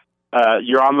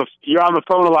you're on the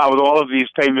phone a lot with all of these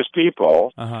famous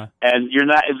people, and you're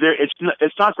not there.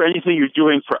 It's not for anything you're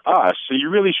doing for us. So you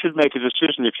really should make a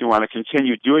decision if you want to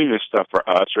continue doing this stuff for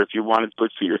us, or if you want to do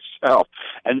it for yourself."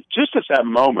 And just at that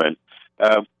moment,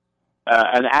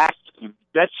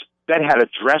 Bette had a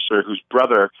dresser whose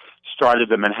brother started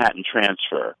the Manhattan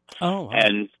Transfer. Oh, wow.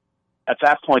 And at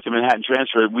that point, the Manhattan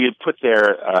Transfer, we had put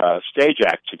their stage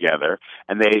act together,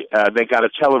 and they got a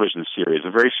television series, a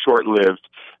very short-lived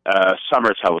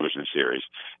summer television series,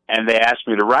 and they asked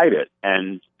me to write it.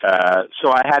 And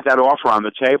so I had that offer on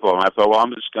the table, and I thought, well,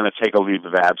 I'm just going to take a leave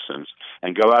of absence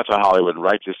and go out to Hollywood and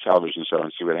write this television show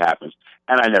and see what happens.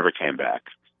 And I never came back.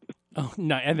 Oh,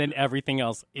 no, and then everything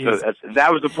else is... So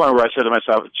that was the point where I said to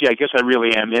myself, gee, I guess I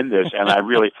really am in this, and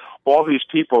all these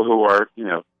people who are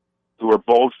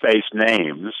bold-faced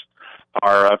names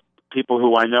are people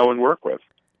who I know and work with.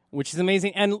 Which is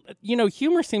amazing. And,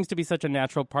 humor seems to be such a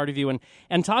natural part of you. And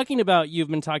you've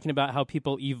been talking about how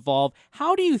people evolve.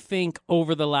 How do you think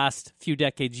over the last few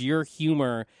decades your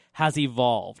humor has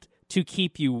evolved to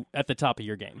keep you at the top of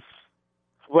your game?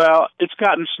 Well, it's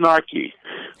gotten snarky.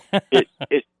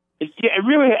 It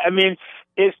really, I mean,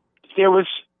 there was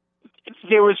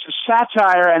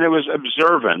satire and it was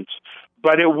observant,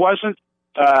 but it wasn't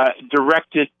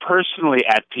directed personally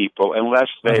at people unless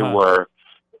they were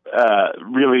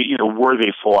really,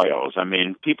 worthy foils. I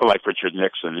mean, people like Richard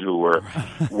Nixon, who were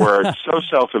so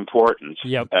self-important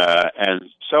and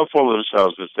so full of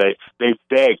themselves that they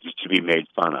begged to be made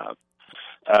fun of.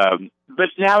 But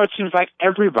now it seems like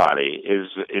everybody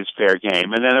is fair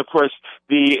game. And then, of course,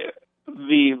 the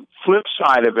flip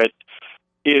side of it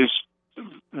is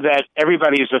that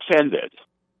everybody is offended.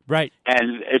 Right.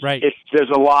 And there's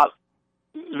a lot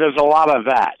of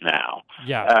that now.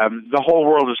 Yeah. The whole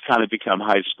world has kind of become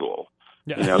high school.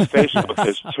 Yeah. You know, Facebook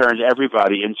has turned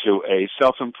everybody into a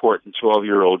self-important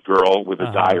 12-year-old girl with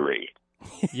a diary.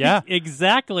 Yeah,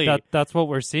 exactly. That's what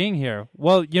we're seeing here.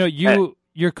 Well,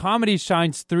 your comedy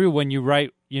shines through when you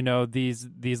write,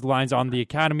 these lines on the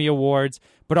Academy Awards,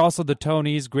 but also the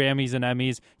Tonys, Grammys, and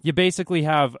Emmys. You basically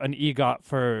have an EGOT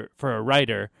for a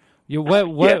writer.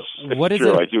 What is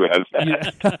true. it? I do have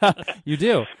that. You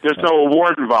do. There's no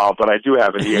award involved, but I do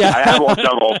have it. Yeah. I have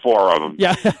done all 4 of them.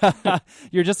 Yeah,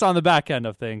 you're just on the back end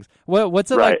of things.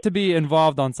 What's it like to be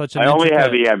involved on such an? I only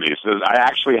have the Emmys. I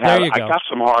actually have. I got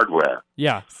some hardware.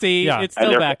 Yeah. See, it's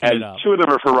still backing it up. 2 of them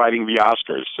are for writing the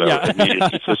Oscars, so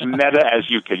it's as meta as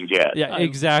you can get. Yeah,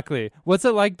 exactly. What's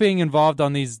it like being involved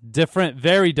on these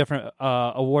very different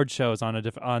award shows on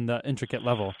the intricate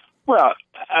level? Well,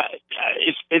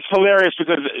 it's hilarious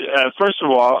because first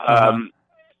of all,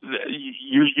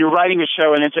 you're writing a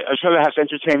show that has to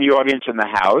entertain the audience in the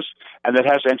house, and that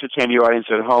has to entertain the audience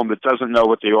at home that doesn't know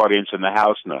what the audience in the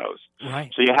house knows.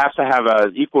 Right. So you have to have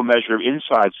an equal measure of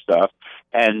inside stuff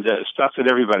and stuff that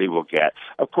everybody will get.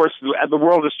 Of course, the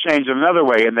world has changed in another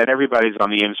way, and that everybody's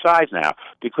on the inside now.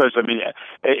 Because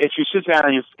if you sit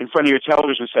down in front of your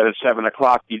television set at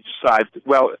 7:00, you decide,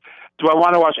 well, do I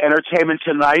want to watch Entertainment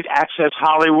Tonight, Access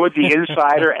Hollywood, The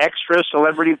Insider, Extra,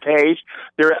 Celebrity Page?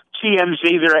 There are TMZ.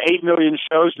 There are 8 million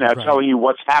shows now telling you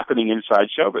what's happening inside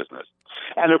show business.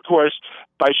 And, of course,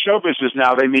 by show business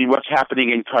now, they mean what's happening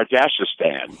in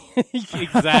Kardashian.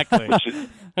 Exactly. Which is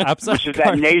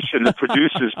that nation that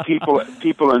produces people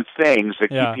and things that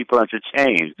keep people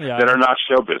entertained that are not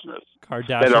show business,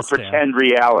 that are pretend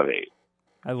reality.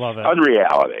 I love it.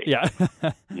 Unreality. Yeah.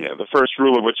 The first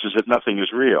rule of which is that nothing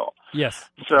is real. Yes.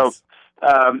 So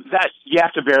that you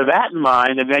have to bear that in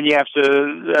mind, and then you have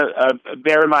to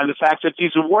bear in mind the fact that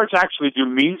these awards actually do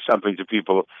mean something to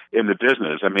people in the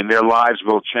business. I mean, their lives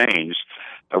will change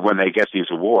when they get these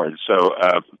awards. So,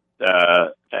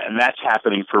 and that's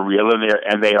happening for real,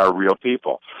 and they are real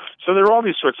people. So there are all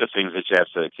these sorts of things that you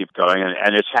have to keep going,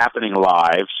 and it's happening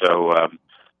live. So.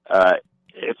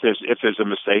 If there's a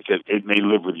mistake, it may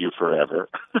live with you forever.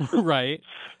 Right.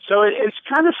 So it's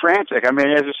kind of frantic. I mean,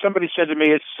 as somebody said to me,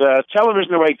 it's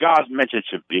television the way God meant it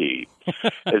to be.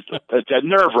 It's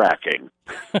nerve-wracking.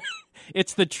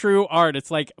 It's the true art.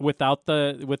 It's like without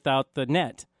the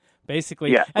net.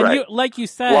 Basically, yeah, and right. like you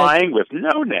said, flying with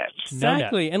no nets.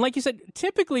 Exactly, no net. And like you said,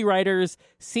 typically writers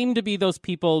seem to be those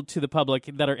people to the public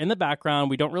that are in the background.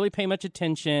 We don't really pay much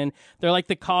attention. They're like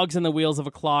the cogs in the wheels of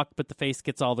a clock, but the face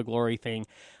gets all the glory thing.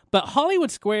 But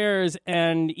Hollywood Squares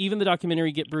and even the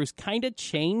documentary Get Bruce kind of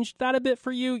changed that a bit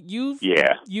for you. You've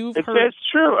heard. It's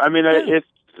true. I mean,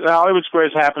 Hollywood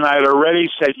Squares happened. I had already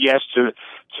said yes to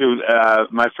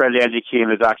my friend Andy Keene,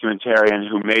 the documentarian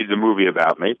who made the movie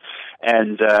about me,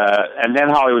 and then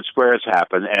Hollywood Squares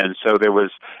happened, and so it was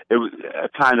a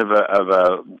kind of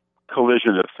a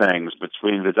collision of things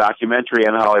between the documentary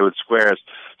and Hollywood Squares.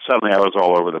 Suddenly, I was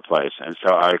all over the place, and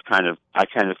so I kind of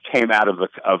came out of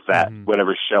that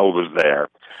whatever shell was there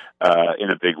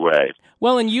in a big way.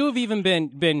 Well, and you have even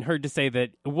been heard to say that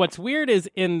what's weird is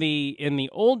in the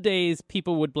old days,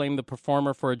 people would blame the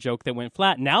performer for a joke that went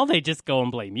flat. Now they just go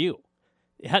and blame you.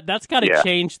 That's got to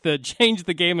change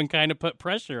the game and kind of put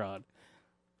pressure on.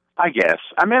 I guess.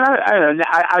 I mean,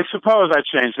 I suppose I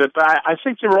changed it, but I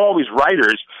think there were always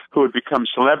writers who had become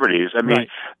celebrities. I mean,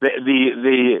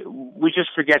 we just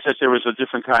forget that there was a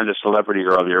different kind of celebrity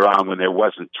earlier on when there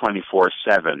wasn't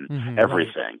 24/7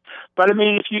 everything. Right. But I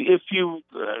mean, if you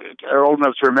are old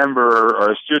enough to remember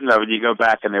or a student of it, you go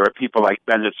back and there were people like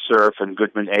Bennett Cerf and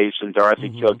Goodman Ace and Dorothy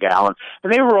Kilgallen,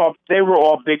 and they were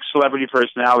all big celebrity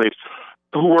personalities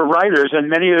who were writers, and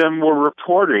many of them were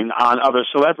reporting on other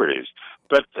celebrities.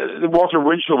 But Walter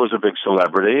Winchell was a big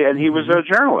celebrity, and he was a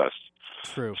journalist.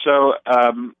 True. So,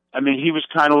 I mean, he was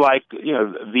kind of like,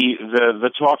 the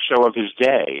talk show of his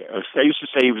day. I used to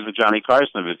say he was the Johnny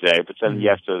Carson of his day, but then you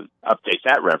have to update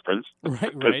that reference.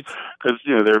 Right. Because,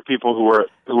 there are people who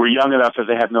were young enough that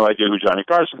they had no idea who Johnny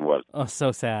Carson was. Oh,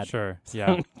 so sad. Sure.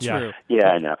 Yeah. True. Yeah,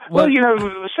 I know. Well,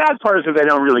 the sad part is that they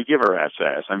don't really give a rat's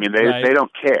ass. I mean, they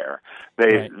don't care.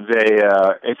 They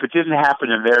if it didn't happen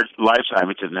in their lifetime,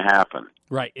 it didn't happen.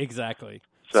 Right, exactly.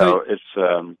 So it's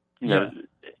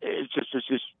it's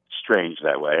just strange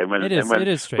that way. And it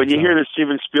is strange. When you hear that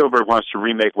Steven Spielberg wants to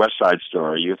remake West Side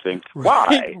Story, you think,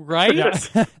 why? Right? Yeah.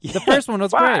 The first one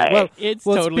was why? great. Well, it's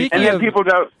totally. And then people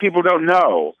don't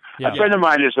know. Yeah. A friend of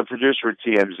mine is a producer at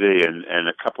TMZ, and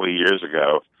a couple of years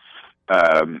ago,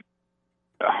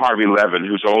 Harvey Levin,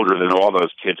 who's older than all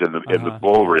those kids in the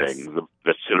bull ring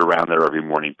that sit around there every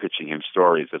morning pitching him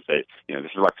stories that this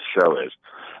is what the show is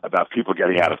about people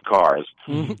getting out of cars.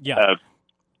 Yeah.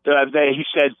 He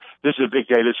said, this is a big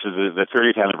day. This is the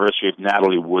 30th anniversary of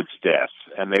Natalie Wood's death.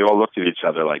 And they all looked at each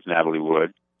other like, Natalie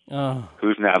Wood?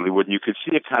 Who's Natalie Wood? And you could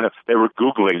see it they were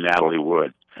Googling Natalie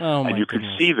Wood. Oh, and you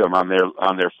goodness. could see them on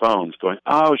their phones going,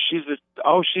 she's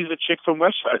the chick from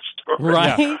West Side Story.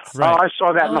 Right? Yeah. Oh, I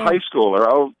saw that in high school.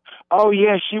 Or,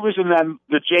 yeah, she was in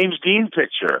the James Dean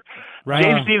picture. Right.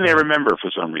 James Dean they remember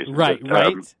for some reason. Right, but,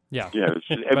 right. Yeah.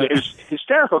 It was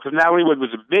hysterical because Natalie Wood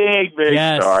was a big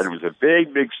star, and it was a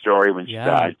big story when she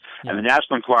died. Yeah. And the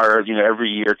National Enquirer, every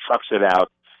year trucks it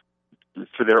out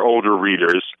for their older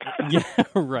readers. Yeah,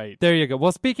 right. There you go.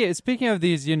 Well, speaking of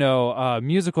these,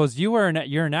 musicals, you're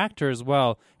an actor as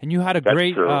well, and you had a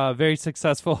great, very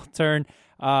successful turn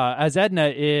as Edna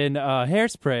in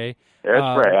Hairspray.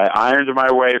 Hairspray. I ironed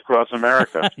my way across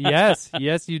America. Yes,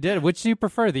 you did. Which do you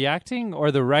prefer, the acting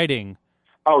or the writing?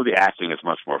 Oh, the acting is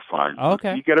much more fun.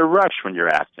 Okay. You get a rush when you're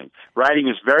acting. Writing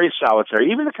is very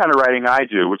solitary. Even the kind of writing I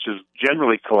do, which is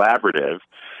generally collaborative,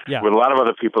 with a lot of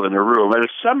other people in a room. And at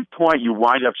some point, you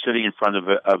wind up sitting in front of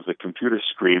the computer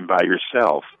screen by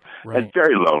yourself, and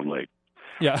very lonely.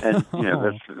 Yeah. And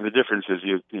that's, the difference is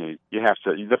you have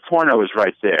to. The porno is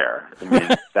right there. I mean,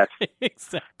 that's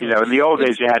exactly. in the old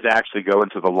days you had to actually go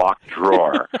into the locked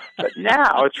drawer, but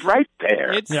now it's right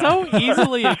there. It's so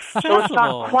easily accessible. So it's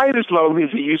not quite as lonely as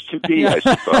it used to be, I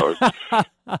suppose.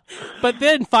 But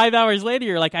then 5 hours later,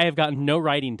 you're like, I have gotten no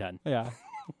writing done. Yeah.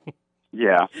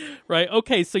 Yeah. Right.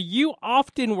 Okay. So you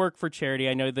often work for charity.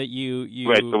 I know that you.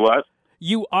 Wait, the what?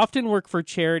 You often work for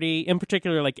charity, in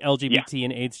particular like LGBT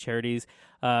and AIDS charities,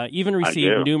 even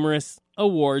received numerous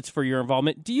awards for your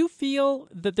involvement. Do you feel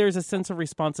that there's a sense of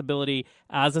responsibility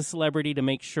as a celebrity to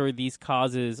make sure these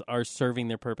causes are serving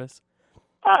their purpose?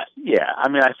 Yeah, I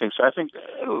mean, I think so. I think,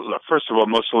 look, first of all,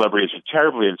 most celebrities are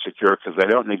terribly insecure because they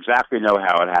don't exactly know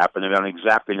how it happened. They don't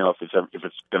exactly know if it's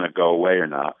going to go away or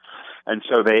not. And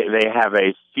so they have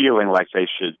a feeling like they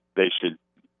should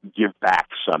give back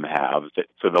somehow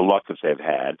for the luck that they've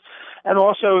had. And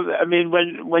also, I mean,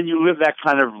 when you live that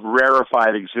kind of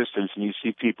rarefied existence and you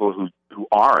see people who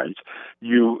aren't,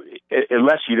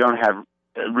 unless you don't have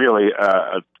really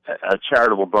a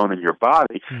charitable bone in your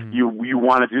body, you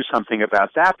want to do something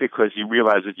about that because you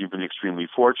realize that you've been extremely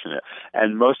fortunate.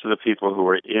 And most of the people who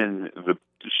are in the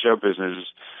show business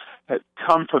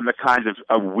come from the kind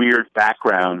of weird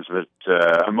backgrounds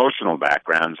that emotional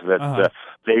backgrounds that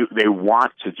they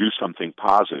want to do something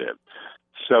positive.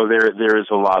 So there is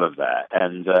a lot of that,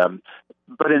 and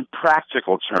but in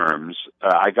practical terms,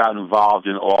 I got involved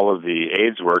in all of the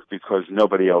AIDS work because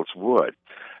nobody else would.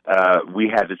 We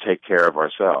had to take care of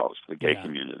ourselves, the gay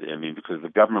community. I mean, because the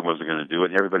government wasn't going to do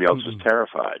it, and everybody else was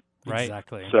terrified. Right.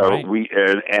 Exactly. So we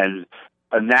and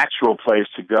a natural place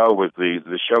to go with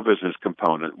the show business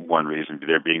component. One reason,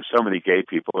 there being so many gay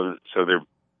people, so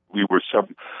we were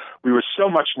so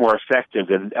much more effective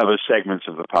than other segments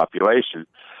of the population.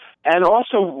 And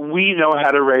also, we know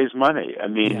how to raise money. I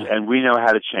mean, and we know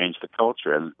how to change the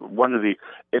culture. And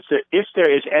if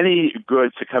there is any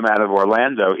good to come out of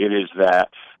Orlando, it is that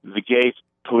the gay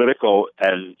political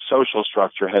and social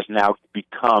structure has now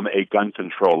become a gun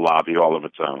control lobby all of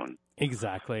its own.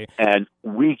 Exactly. And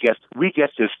we get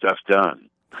this stuff done.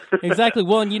 Exactly.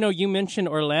 Well, and you mentioned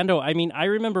Orlando. I mean, I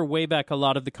remember way back a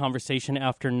lot of the conversation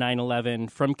after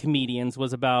 9/11 from comedians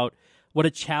was about what a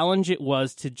challenge it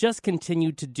was to just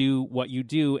continue to do what you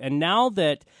do. And now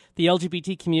that the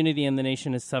LGBT community in the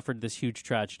nation has suffered this huge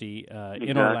tragedy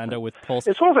in Orlando with Pulse.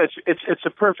 It's a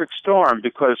perfect storm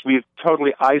because we've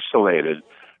totally isolated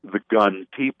the gun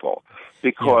people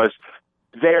because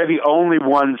they're the only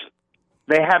ones.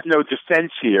 They have no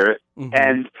defense here,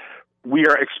 and we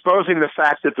are exposing the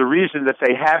fact that the reason that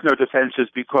they have no defense is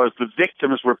because the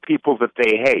victims were people that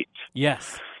they hate.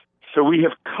 Yes. So we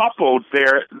have coupled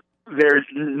their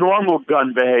normal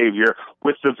gun behavior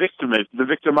with the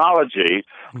victimology.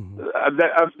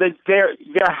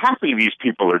 They're happy these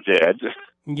people are dead.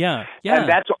 Yeah. And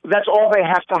that's all they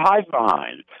have to hide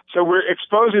behind. So we're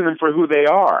exposing them for who they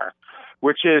are,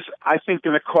 which is, I think,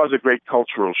 going to cause a great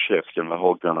cultural shift in the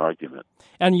whole gun argument.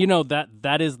 And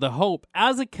that is the hope.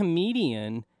 As a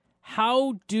comedian,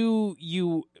 how do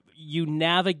you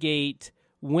navigate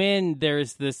when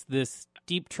there's this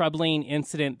deep, troubling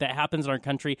incident that happens in our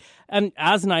country, and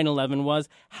as 9/11 was,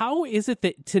 how is it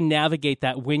to navigate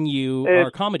that when you are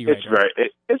a comedy writer?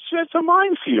 It's a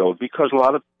minefield because a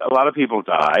lot of people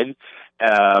died,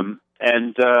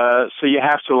 and so you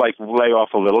have to like lay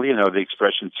off a little. You know, the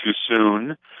expression "too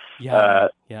soon." Yeah.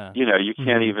 You know, you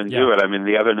can't even do it. I mean,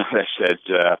 the other night I said,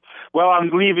 well, I'm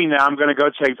leaving now. I'm going to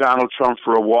go take Donald Trump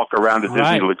for a walk around the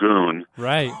Disney Lagoon.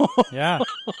 Right. Yeah.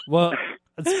 Well,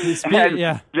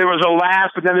 there was a laugh,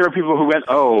 but then there were people who went,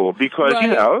 oh, because, you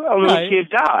know, a little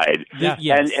kid died. Yeah.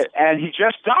 Yes. And he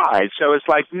just died. So it's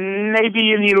like, maybe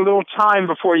you need a little time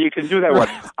before you can do that one.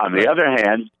 On the other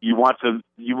hand, you want the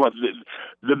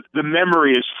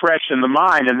memory is fresh in the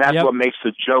mind, and that's what makes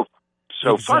the joke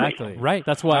so funny. Right.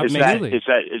 That's why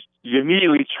you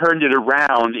immediately turned it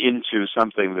around into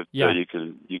something that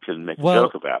you can make a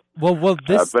joke about. Well,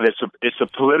 this but it's a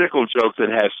political joke that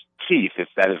has teeth. If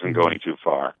that isn't going too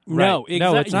far. No, exactly.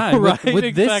 No, it's not.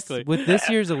 Right, With this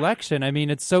year's election, I mean,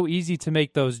 it's so easy to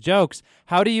make those jokes.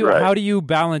 How do you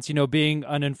balance, you know, being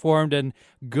an informed and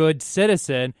good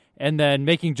citizen and then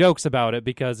making jokes about it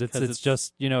because it's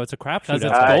just, you know, it's a crapshoot.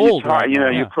 It's gold.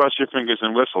 You cross your fingers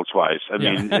and whistle twice. I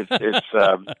mean, it's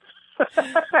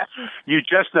you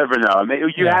just never know. I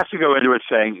mean, you have to go into it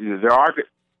saying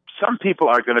some people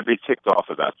are going to be ticked off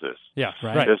about this. Yeah,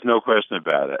 right. There's no question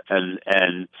about it.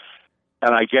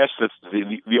 And I guess that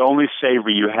the only savor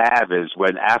you have is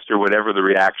when after whatever the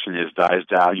reaction is dies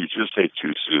down, you just say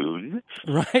too soon.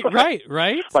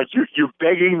 Right. Like you're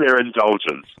begging their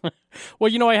indulgence.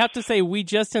 Well, you know, I have to say, we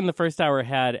just in the first hour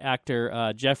had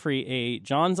actor Jeffrey A.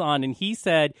 Johns on, and he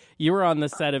said you were on the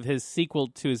set of his sequel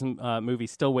to his movie,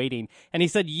 Still Waiting, and he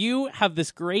said you have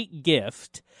this great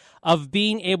gift of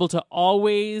being able to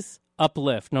always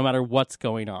uplift, no matter what's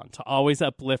going on, to always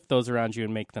uplift those around you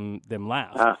and make them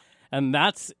laugh. And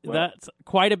that's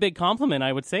quite a big compliment,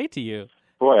 I would say, to you.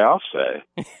 Boy, I'll say.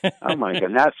 Oh, my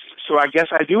God. So I guess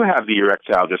I do have the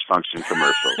erectile dysfunction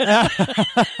commercial.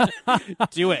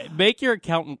 Do it. Make your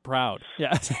accountant proud.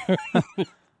 Yeah.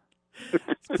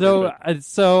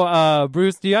 So,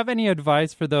 Bruce, do you have any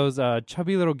advice for those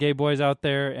chubby little gay boys out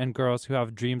there and girls who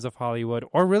have dreams of Hollywood,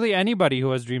 or really anybody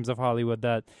who has dreams of Hollywood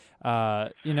that,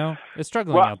 is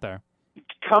struggling out there?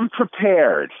 Come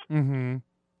prepared. Mm-hmm.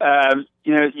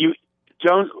 You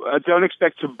don't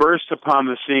expect to burst upon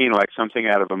the scene like something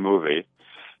out of a movie.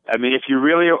 I mean, if you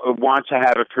really want to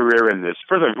have a career in this,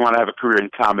 first of all, if you want to have a career in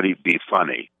comedy, be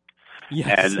funny.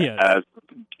 Yes,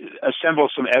 assemble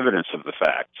some evidence of the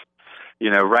fact. You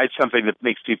know, write something that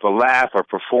makes people laugh or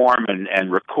perform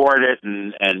and record it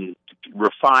and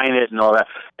refine it and all that.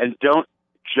 And don't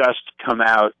just come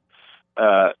out,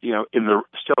 still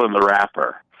in the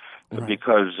wrapper,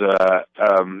 because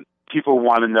people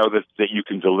want to know that you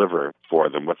can deliver for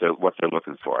them what they're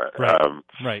looking for.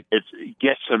 Right. It's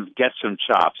get some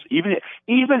chops. Even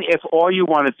if all you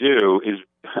want to do is,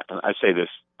 I say this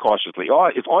cautiously,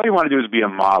 if all you want to do is be a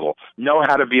model, know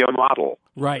how to be a model.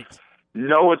 Right.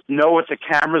 Know what the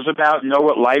camera's about. Know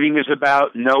what lighting is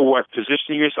about. Know what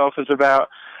positioning yourself is about.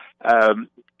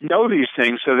 Know these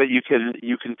things so that you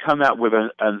can come out with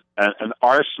an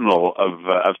arsenal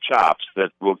of chops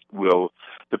that will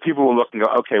the people will look and go,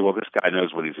 okay, well, this guy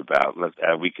knows what he's about.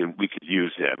 We could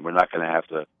use him. We're not going to have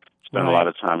to spend a lot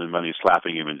of time and money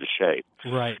slapping him into shape.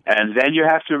 Right. And then you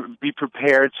have to be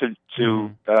prepared to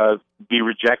be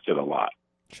rejected a lot.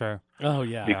 Sure. Oh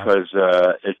yeah. Because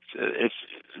it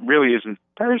really isn't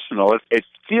personal. It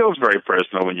feels very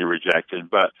personal when you're rejected,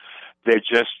 but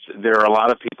there are a lot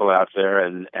of people out there,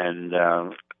 and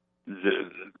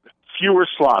the fewer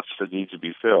slots that need to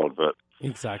be filled. But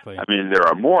exactly. I mean, there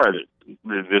are more.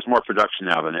 There's more production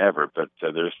now than ever, but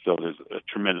there's a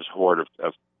tremendous horde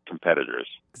of competitors.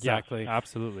 Exactly. Yeah,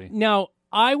 absolutely. Now,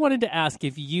 I wanted to ask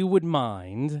if you would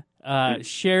mind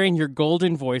sharing your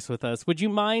golden voice with us. Would you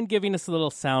mind giving us a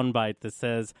little soundbite that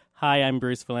says, "Hi, I'm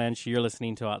Bruce Vilanch. You're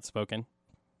listening to Outspoken"?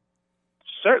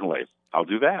 Certainly. I'll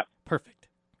do that. Perfect.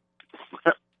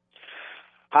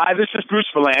 Hi, this is Bruce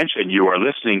Vilanch, and you are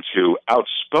listening to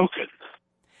Outspoken.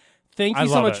 Thank you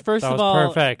so much. First of all,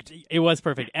 perfect. It was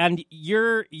perfect, and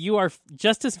you are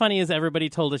just as funny as everybody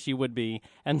told us you would be.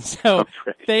 And so,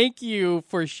 thank you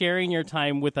for sharing your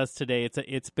time with us today.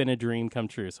 It's been a dream come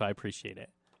true. So I appreciate it.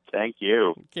 Thank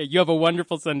you. Okay, you have a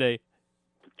wonderful Sunday.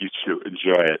 You too.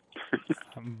 Enjoy it.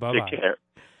 Bye-bye. Take care.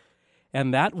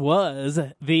 And that was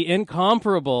the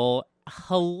incomparable,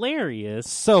 hilarious,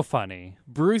 so funny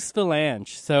Bruce Vilanch.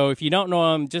 So if you don't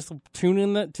know him, just tune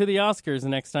in to the Oscars the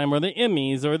next time, or the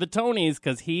Emmys, or the Tonys,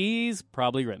 because he's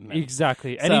probably written them.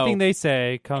 Exactly. Anything they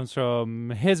say comes from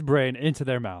his brain into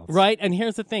their mouths. Right. And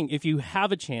here's the thing: if you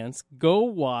have a chance, go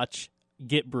watch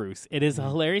Get Bruce. It is a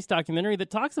hilarious documentary that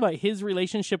talks about his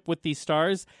relationship with these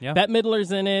stars. Yeah. Bette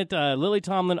Midler's in it, Lily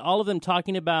Tomlin, all of them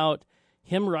talking about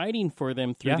him writing for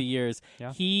them through the years.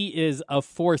 Yeah. He is a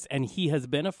force, and he has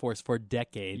been a force for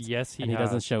decades. Yes, he and has. he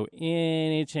doesn't show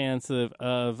any chance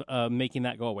of making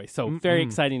that go away. So very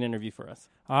exciting interview for us.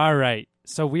 All right.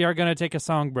 So we are going to take a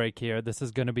song break here. This is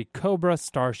going to be Cobra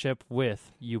Starship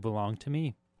with You Belong to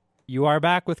Me. You are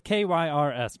back with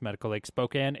KYRS Medical Lake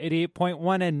Spokane,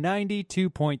 88.1 and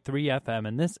 92.3 FM,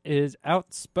 and this is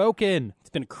Outspoken. It's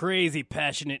been a crazy,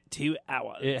 passionate 2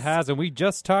 hours. It has, and we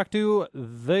just talked to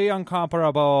the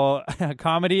incomparable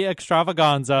comedy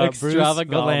extravaganza, Bruce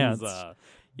Vilanch.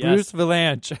 Yes. Bruce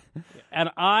Vilanch. And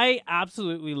I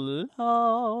absolutely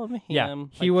love him. Yeah,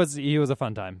 he was a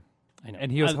fun time. I know. And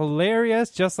he was hilarious,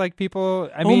 just like people.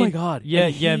 I mean, my God. Yeah,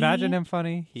 And imagine him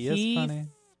funny. He is funny.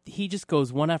 He just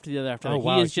goes one after the other after that.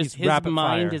 Wow. He is just, He's his rapid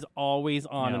mind fire. is always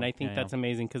on, Yeah, and I think yeah, that's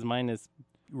amazing because mine is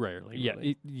rarely. Yeah,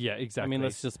 really. yeah, exactly. I mean,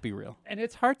 let's just be real. And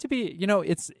it's hard to be,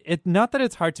 it's not that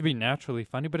it's hard to be naturally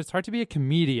funny, but it's hard to be a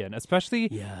comedian, especially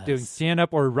doing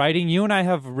stand-up or writing. You and I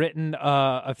have written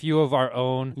a few of our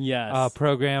own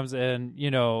programs, and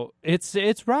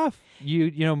it's rough.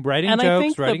 Writing and jokes, I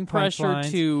think writing the pressure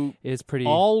punchlines to is pretty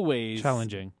always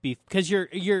challenging because you're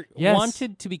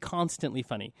wanted to be constantly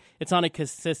funny. It's on a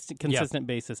consistent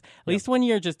basis. At least when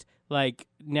you're just like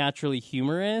naturally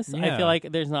humorous, I feel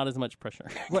like there's not as much pressure.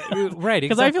 Right,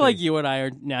 because I feel like you and I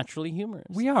are naturally humorous.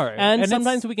 We are, and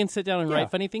sometimes we can sit down and write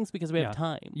funny things because we have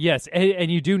time. Yes, and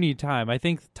you do need time. I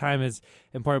think time is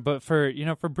important, but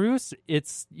for Bruce,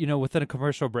 it's within a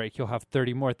commercial break, he'll have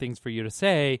 30 more things for you to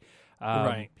say.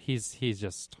 Right, he's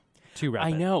just too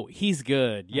rapid. I know he's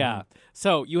good. Yeah,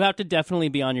 so you have to definitely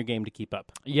be on your game to keep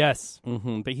up. Yes,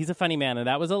 but he's a funny man, and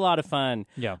that was a lot of fun.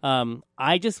 Yeah.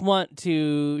 I just want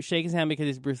to shake his hand because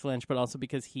he's Bruce Vilanch, but also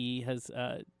because he has,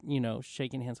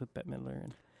 shaken hands with Bette Midler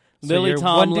and Lily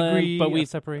Tomlin. 1 degree but we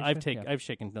separation. I've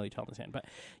shaken Lily Tomlin's hand, but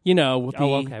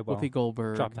Whoopi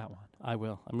Goldberg. Drop that one. I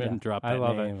will. I'm going to drop that I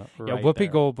love name it. Right Whoopi there.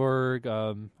 Goldberg.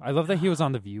 I love that he was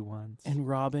on The View once. And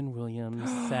Robin Williams,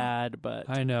 sad, but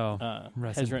I know.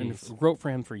 Wrote for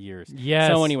him for years.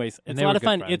 Yes. So, anyways, it's a lot of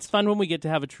fun. Friends. It's fun when we get to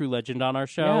have a true legend on our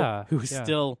show who's Yeah.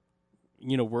 still,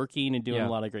 working and doing a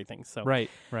lot of great things. So Right.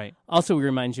 Also, we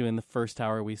remind you in the first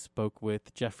hour we spoke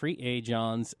with Jeffrey A.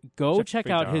 Johns. Go check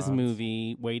out his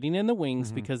movie Waiting in the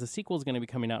Wings because the sequel is going to be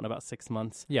coming out in about 6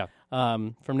 months. Yeah.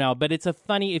 From now, but it's a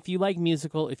funny. If you like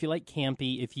musical, if you like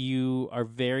campy, if you are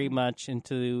very much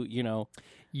into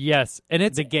Yes, and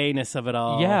it's the gayness of it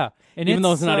all. Yeah, and even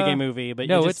though it's not a gay movie, but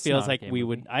no, it just feels like we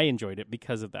would. I enjoyed it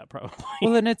because of that, probably.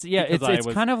 Well, and it's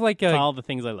kind of like all the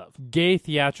things I love. Gay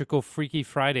theatrical Freaky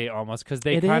Friday almost because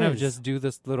they kind of just do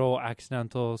this little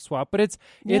accidental swap, but it's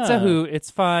a hoot. It's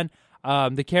fun.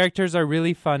 The characters are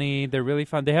really funny. They're really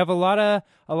fun. They have a lot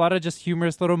of just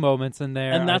humorous little moments in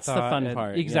there, and that's the fun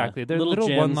part. Exactly, yeah. they're little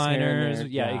one-liners.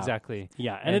 Yeah, exactly.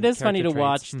 Yeah, and it is funny to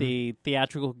watch the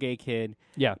theatrical gay kid.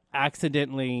 Yeah,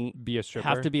 accidentally be a stripper.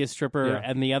 Have to be a stripper,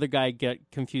 and the other guy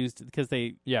get confused because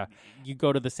they. Yeah, you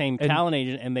go to the same talent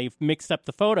agent and they've mixed up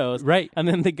the photos. Right, and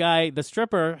then the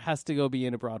stripper has to go be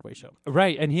in a Broadway show.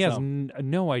 Right, and he has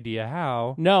no idea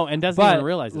how. No, and doesn't even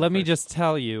realize it. Let me just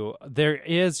tell you, there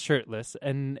is shirtless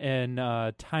and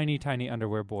tiny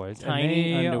underwear boys.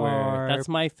 Tiny underwear. That's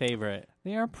my favorite.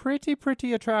 They are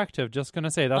pretty attractive. Just gonna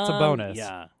say that's a bonus.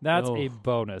 Yeah, that's a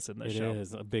bonus in the show. It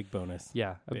is a big bonus.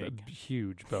 Yeah, a huge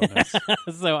bonus.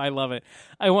 So I love it.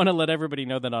 I want to let everybody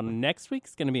know that on next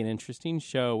week's going to be an interesting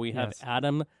show. We have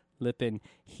Adam Lippin.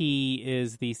 He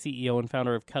is the CEO and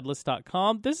founder of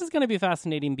Cuddlist.com. This is going to be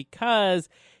fascinating because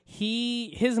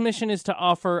his mission is to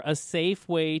offer a safe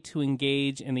way to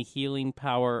engage in the healing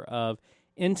power of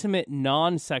intimate,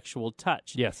 non-sexual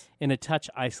touch in a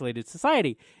touch-isolated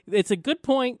society. It's a good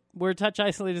point. We're a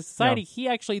touch-isolated society. He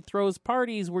actually throws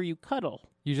parties where you cuddle.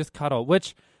 You just cuddle,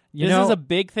 which... This is a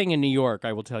big thing in New York,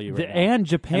 I will tell you right now. And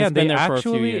Japan. And it's been there for a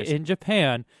few actually, years. in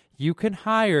Japan, you can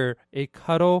hire a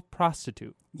cuddle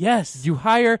prostitute. Yes. You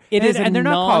hire... and they're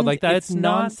not called like that. It's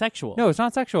non-sexual. No, it's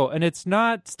not sexual. And it's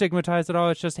not stigmatized at all.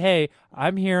 It's just, hey,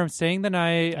 I'm here. I'm staying the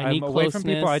night. I'm away from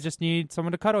people. I just need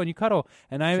someone to cuddle. And you cuddle.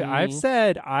 And I've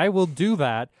said I will do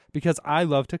that because I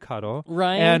love to cuddle.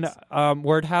 Right. And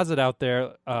word has it out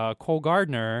there, Cole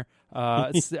Gardner...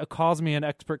 calls me an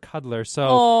expert cuddler.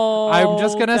 So I'm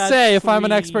just going to say, if I'm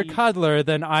an expert cuddler,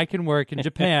 then I can work in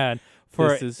Japan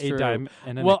for a dime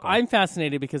and a nickel. I'm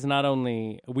fascinated because not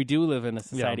only we do live in a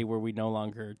society where we no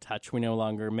longer touch, we no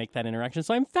longer make that interaction.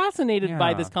 So I'm fascinated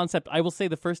by this concept. I will say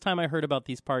the first time I heard about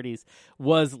these parties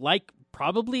was like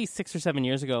probably 6 or 7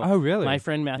 years ago. Oh, really? My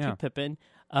friend Matthew Pippin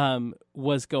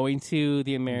was going to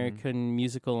the American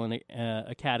Musical and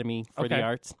Academy for the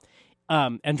Arts,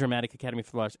 and Dramatic Academy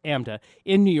for the Arts, AMDA,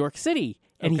 in New York City.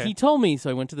 And he told me, so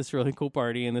I went to this really cool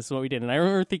party, and this is what we did. And I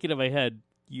remember thinking in my head,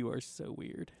 you are so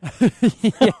weird.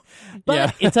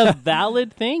 But it's a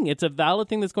valid thing. It's a valid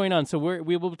thing that's going on. So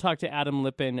we will talk to Adam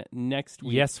Lippin next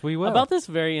week. Yes, we will. About this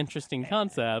very interesting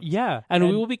concept. Yeah. And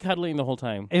we will be cuddling the whole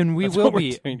time. And we will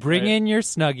be. Bring in your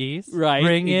Snuggies. Right.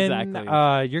 Bring in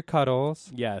your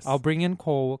cuddles. Yes. I'll bring in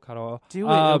Cole. We'll cuddle. Do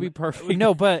it. It'll be perfect.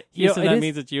 No, but Houston, that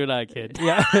means it's you and I, kid.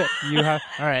 Yeah. You have.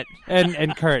 All right.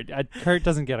 And Kurt. Kurt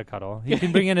doesn't get a cuddle. He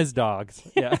can bring in his dogs.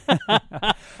 Yeah.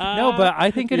 No, but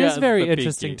I think it is very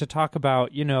interesting to talk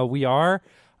about, we are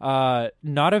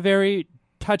not a very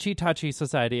touchy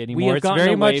society anymore. We have it's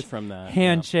very away much from that.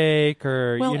 handshake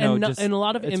or, and just and a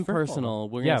lot of it's impersonal.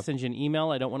 We're going to send you an email.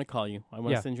 I don't want to call you. I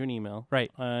want to send you an email.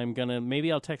 Right.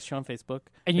 Maybe I'll text you on Facebook.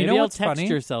 And maybe I'll text funny?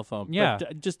 your cell phone. Yeah.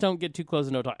 But just don't get too close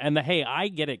and no talk. And hey, I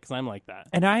get it because I'm like that.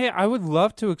 And I would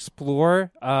love to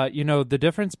explore, the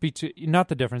difference between, not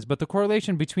the difference, but the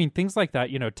correlation between things like that,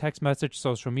 text message,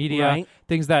 social media,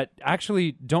 things that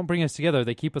actually don't bring us together.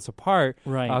 They keep us apart.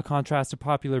 Right. Contrast to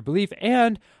popular belief,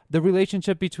 and the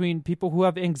relationship between people who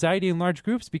have anxiety in large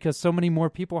groups, because so many more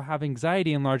people have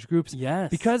anxiety in large groups. Yes.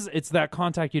 Because it's that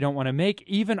contact you don't want to make,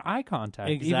 even eye contact,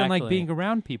 even like being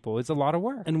around people. It's a lot of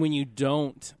work. And when you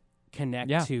don't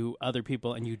connect to other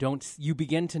people and you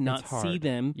begin to not see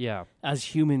them as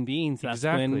human beings, that's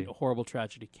when horrible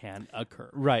tragedy can occur.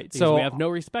 Right. Because so we have no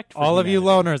respect for all humanity. of you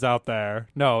loners out there.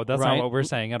 No, that's not what we're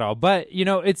saying at all. But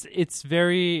it's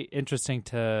very interesting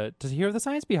to hear the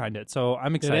science behind it. So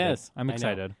I'm excited. It is. I'm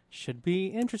excited. Should be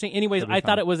interesting. Anyways, I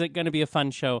thought it was going to be a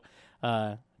fun show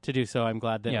to do, so I'm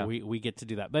glad that we get to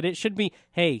do that. But it should be,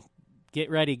 hey, get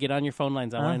ready, get on your phone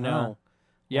lines. I want to know.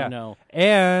 Yeah. Know.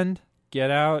 And get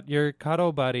out your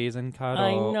cuddle buddies and cuddle.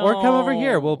 I know. Or come over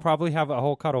here. We'll probably have a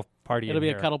whole cuddle party. It'll be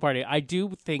here. A cuddle party. I do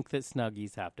think that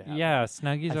Snuggies have to happen. Yeah,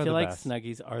 Snuggies are the I best. feel like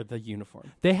Snuggies are the uniform.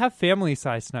 They have family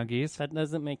size Snuggies.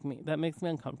 That makes me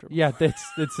uncomfortable. Yeah,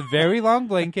 it's a very long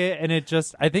blanket, and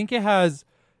I think it has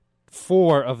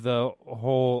 4 of the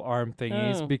whole arm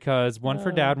thingies, because one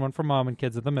for dad, one for mom, and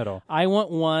kids in the middle. I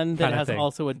want one that Kinda has thing.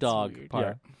 also a dog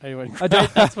part. Yeah.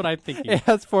 That's what I'm thinking. It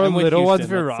has 4 little ones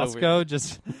for That's Roscoe.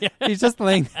 He's just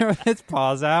laying there with his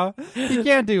paws out. He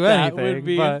can't do anything. That would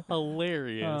be but,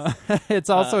 hilarious. It's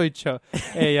also what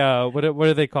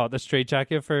do they call it? The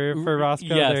straitjacket for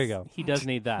Roscoe. Yes, there you go. He does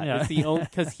need that. Yeah. It's the only,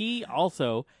 because he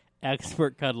also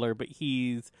expert cuddler, but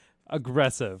he's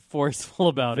aggressive, forceful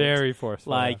about it. Very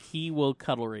forceful. Like he will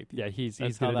cuddle rape you. Yeah, he's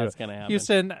That's gonna how do that's it. gonna happen.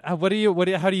 Houston, how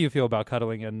do you feel about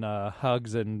cuddling and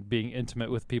hugs and being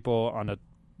intimate with people on a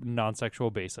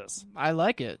non-sexual basis? I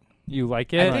like it. You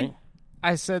like it? I think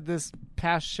I said this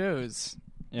past shows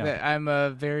that I'm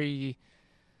a very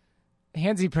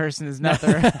handsy person. Is not the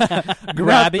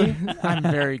grabby. I'm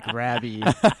very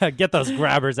grabby. Get those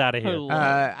grabbers out of here.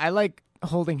 I like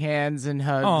holding hands and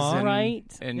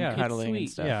hugs and cuddling and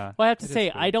stuff. Yeah. Well, I have to say,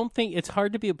 I don't think it's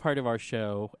hard to be a part of our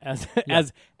show,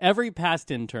 as every past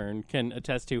intern can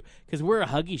attest to, because we're a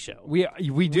huggy show. We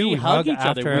hug each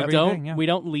other. We We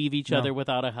don't leave each other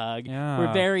without a hug. Yeah.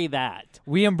 We're very that.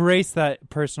 We embrace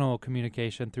that personal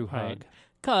communication through hug.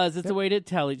 Because it's a way to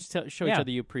show each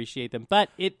other you appreciate them. But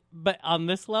on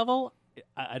this level,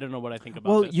 I don't know what I think about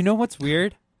this. Well, you know what's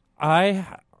weird? I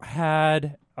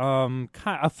had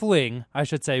a fling, I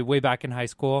should say, way back in high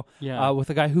school with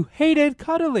a guy who hated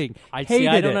cuddling. I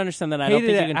don't understand that. I don't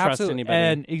think you can trust anybody.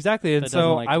 And exactly. And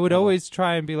so like I would always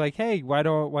try and be like, hey, why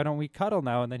don't we cuddle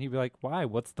now? And then he'd be like, why?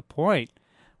 What's the point?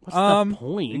 What's the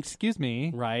point? Excuse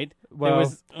me. Right. Well, it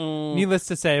was, needless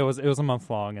to say, it was a month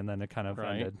long, and then it kind of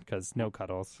ended because no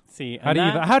cuddles. See, how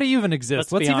do you even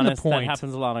exist? What's even the point? That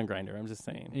happens a lot on Grindr. I'm just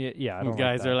saying. Yeah, I don't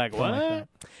guys are like, what?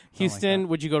 Houston,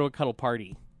 would you go to a cuddle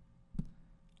party?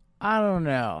 I don't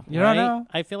know. You don't know?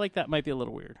 I feel like that might be a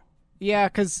little weird. Yeah,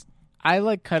 because I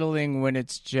like cuddling when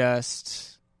it's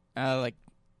just like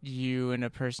you and a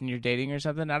person you're dating or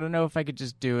something. I don't know if I could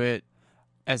just do it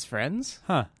as friends.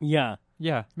 Huh. Yeah.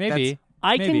 Yeah, maybe.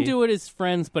 I can do it as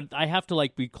friends, but I have to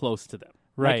be close to them.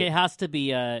 Right. Like it has to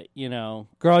be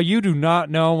Girl, you do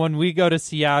not know when we go to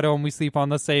Seattle and we sleep on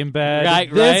the same bed.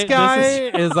 Right, this guy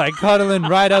is like cuddling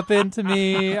right up into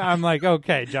me. I'm like,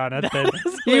 okay, Jonathan.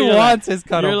 He wants his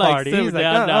cuddle party. Simmer He's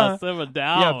down like, simmer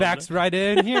down. Yeah, backs right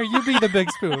in. Here, you be the big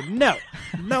spoon.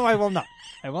 No, I will not.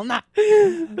 I will not.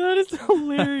 That is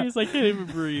hilarious. I can't even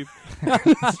breathe.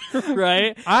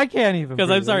 Right? I can't even.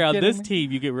 Because I'm sorry, on this me?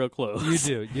 team, you get real close.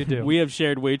 You do. We have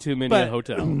shared way too many at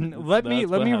hotel. Let me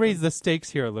raise the stakes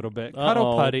here a little bit.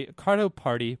 Cuddle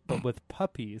party, but with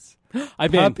puppies.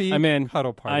 I'm in.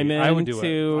 Cuddle party. I'm in. I would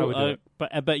do it.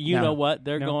 But you know what?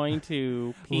 They're going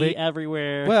to pee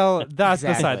everywhere. Well, that's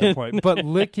beside the point. But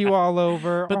lick you all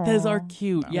over. But those are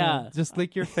cute. Yeah. Just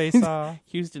lick your face off.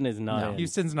 Houston is not.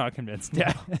 Houston's not convinced. Yeah.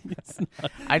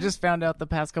 I just found out the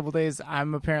past couple days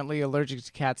I'm apparently allergic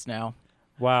to cats now.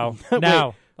 Wow.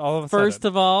 Now, all of a sudden. First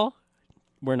of all,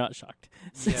 we're not shocked.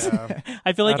 Yeah.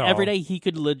 I feel like every day he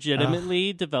could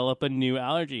legitimately develop a new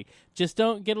allergy. Just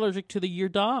don't get allergic to your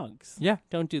dogs. Yeah.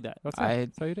 Don't do that. I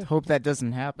hope that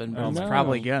doesn't happen, but it's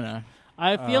probably gonna.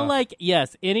 I feel like,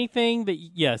 anything that,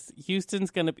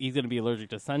 Houston's he's gonna be allergic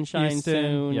to sunshine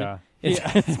soon. Yeah.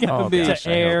 It's gonna be to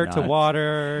air, to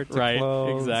water, to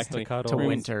clothes, exactly. to cuddles, to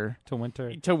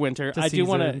winter. I do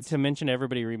want to mention,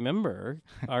 everybody remember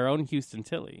our own Houston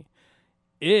Tilly.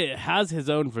 It has his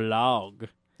own vlog.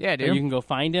 Yeah, dude. You can go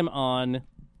find him on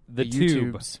the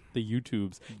YouTubes. The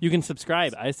YouTubes. You can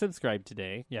subscribe. I subscribed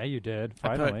today. Yeah, you did.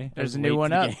 Finally. There's a new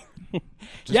one up.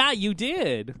 Yeah, you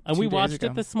did. And we watched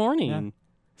it this morning. Yeah.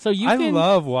 So I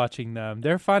love watching them.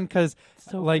 They're fun because,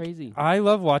 crazy. I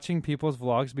love watching people's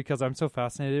vlogs because I'm so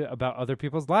fascinated about other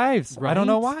people's lives. Right? I don't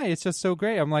know why. It's just so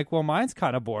great. I'm like, well, mine's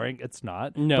kind of boring. It's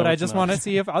not. No, but I just want to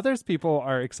see if others people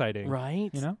are exciting. Right.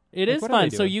 You know? It is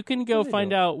fun. So you can go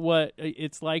find out what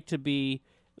it's like to be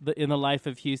in the life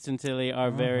of Houston Tilly, our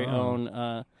very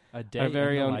own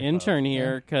intern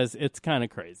here, because it's kind of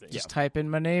crazy. Just type in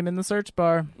my name in the search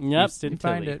bar. Yep. You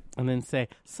find it. And then say,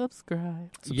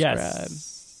 subscribe.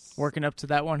 Yes. Working up to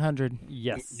that 100.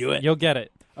 Yes. Do it. You'll get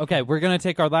it. Okay, we're going to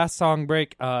take our last song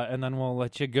break, and then we'll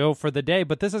let you go for the day.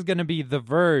 But this is going to be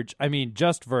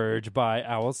Just Verge by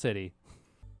Owl City.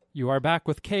 You are back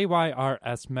with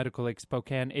KYRS Medical Lake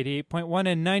Spokane, 88.1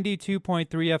 and 92.3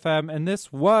 FM, and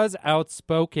this was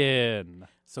Outspoken.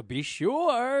 So be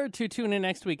sure to tune in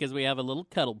next week as we have a little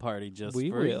cuddle party just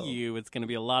for you. It's going to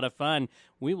be a lot of fun.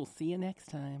 We will see you next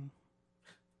time.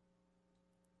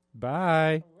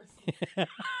 Bye.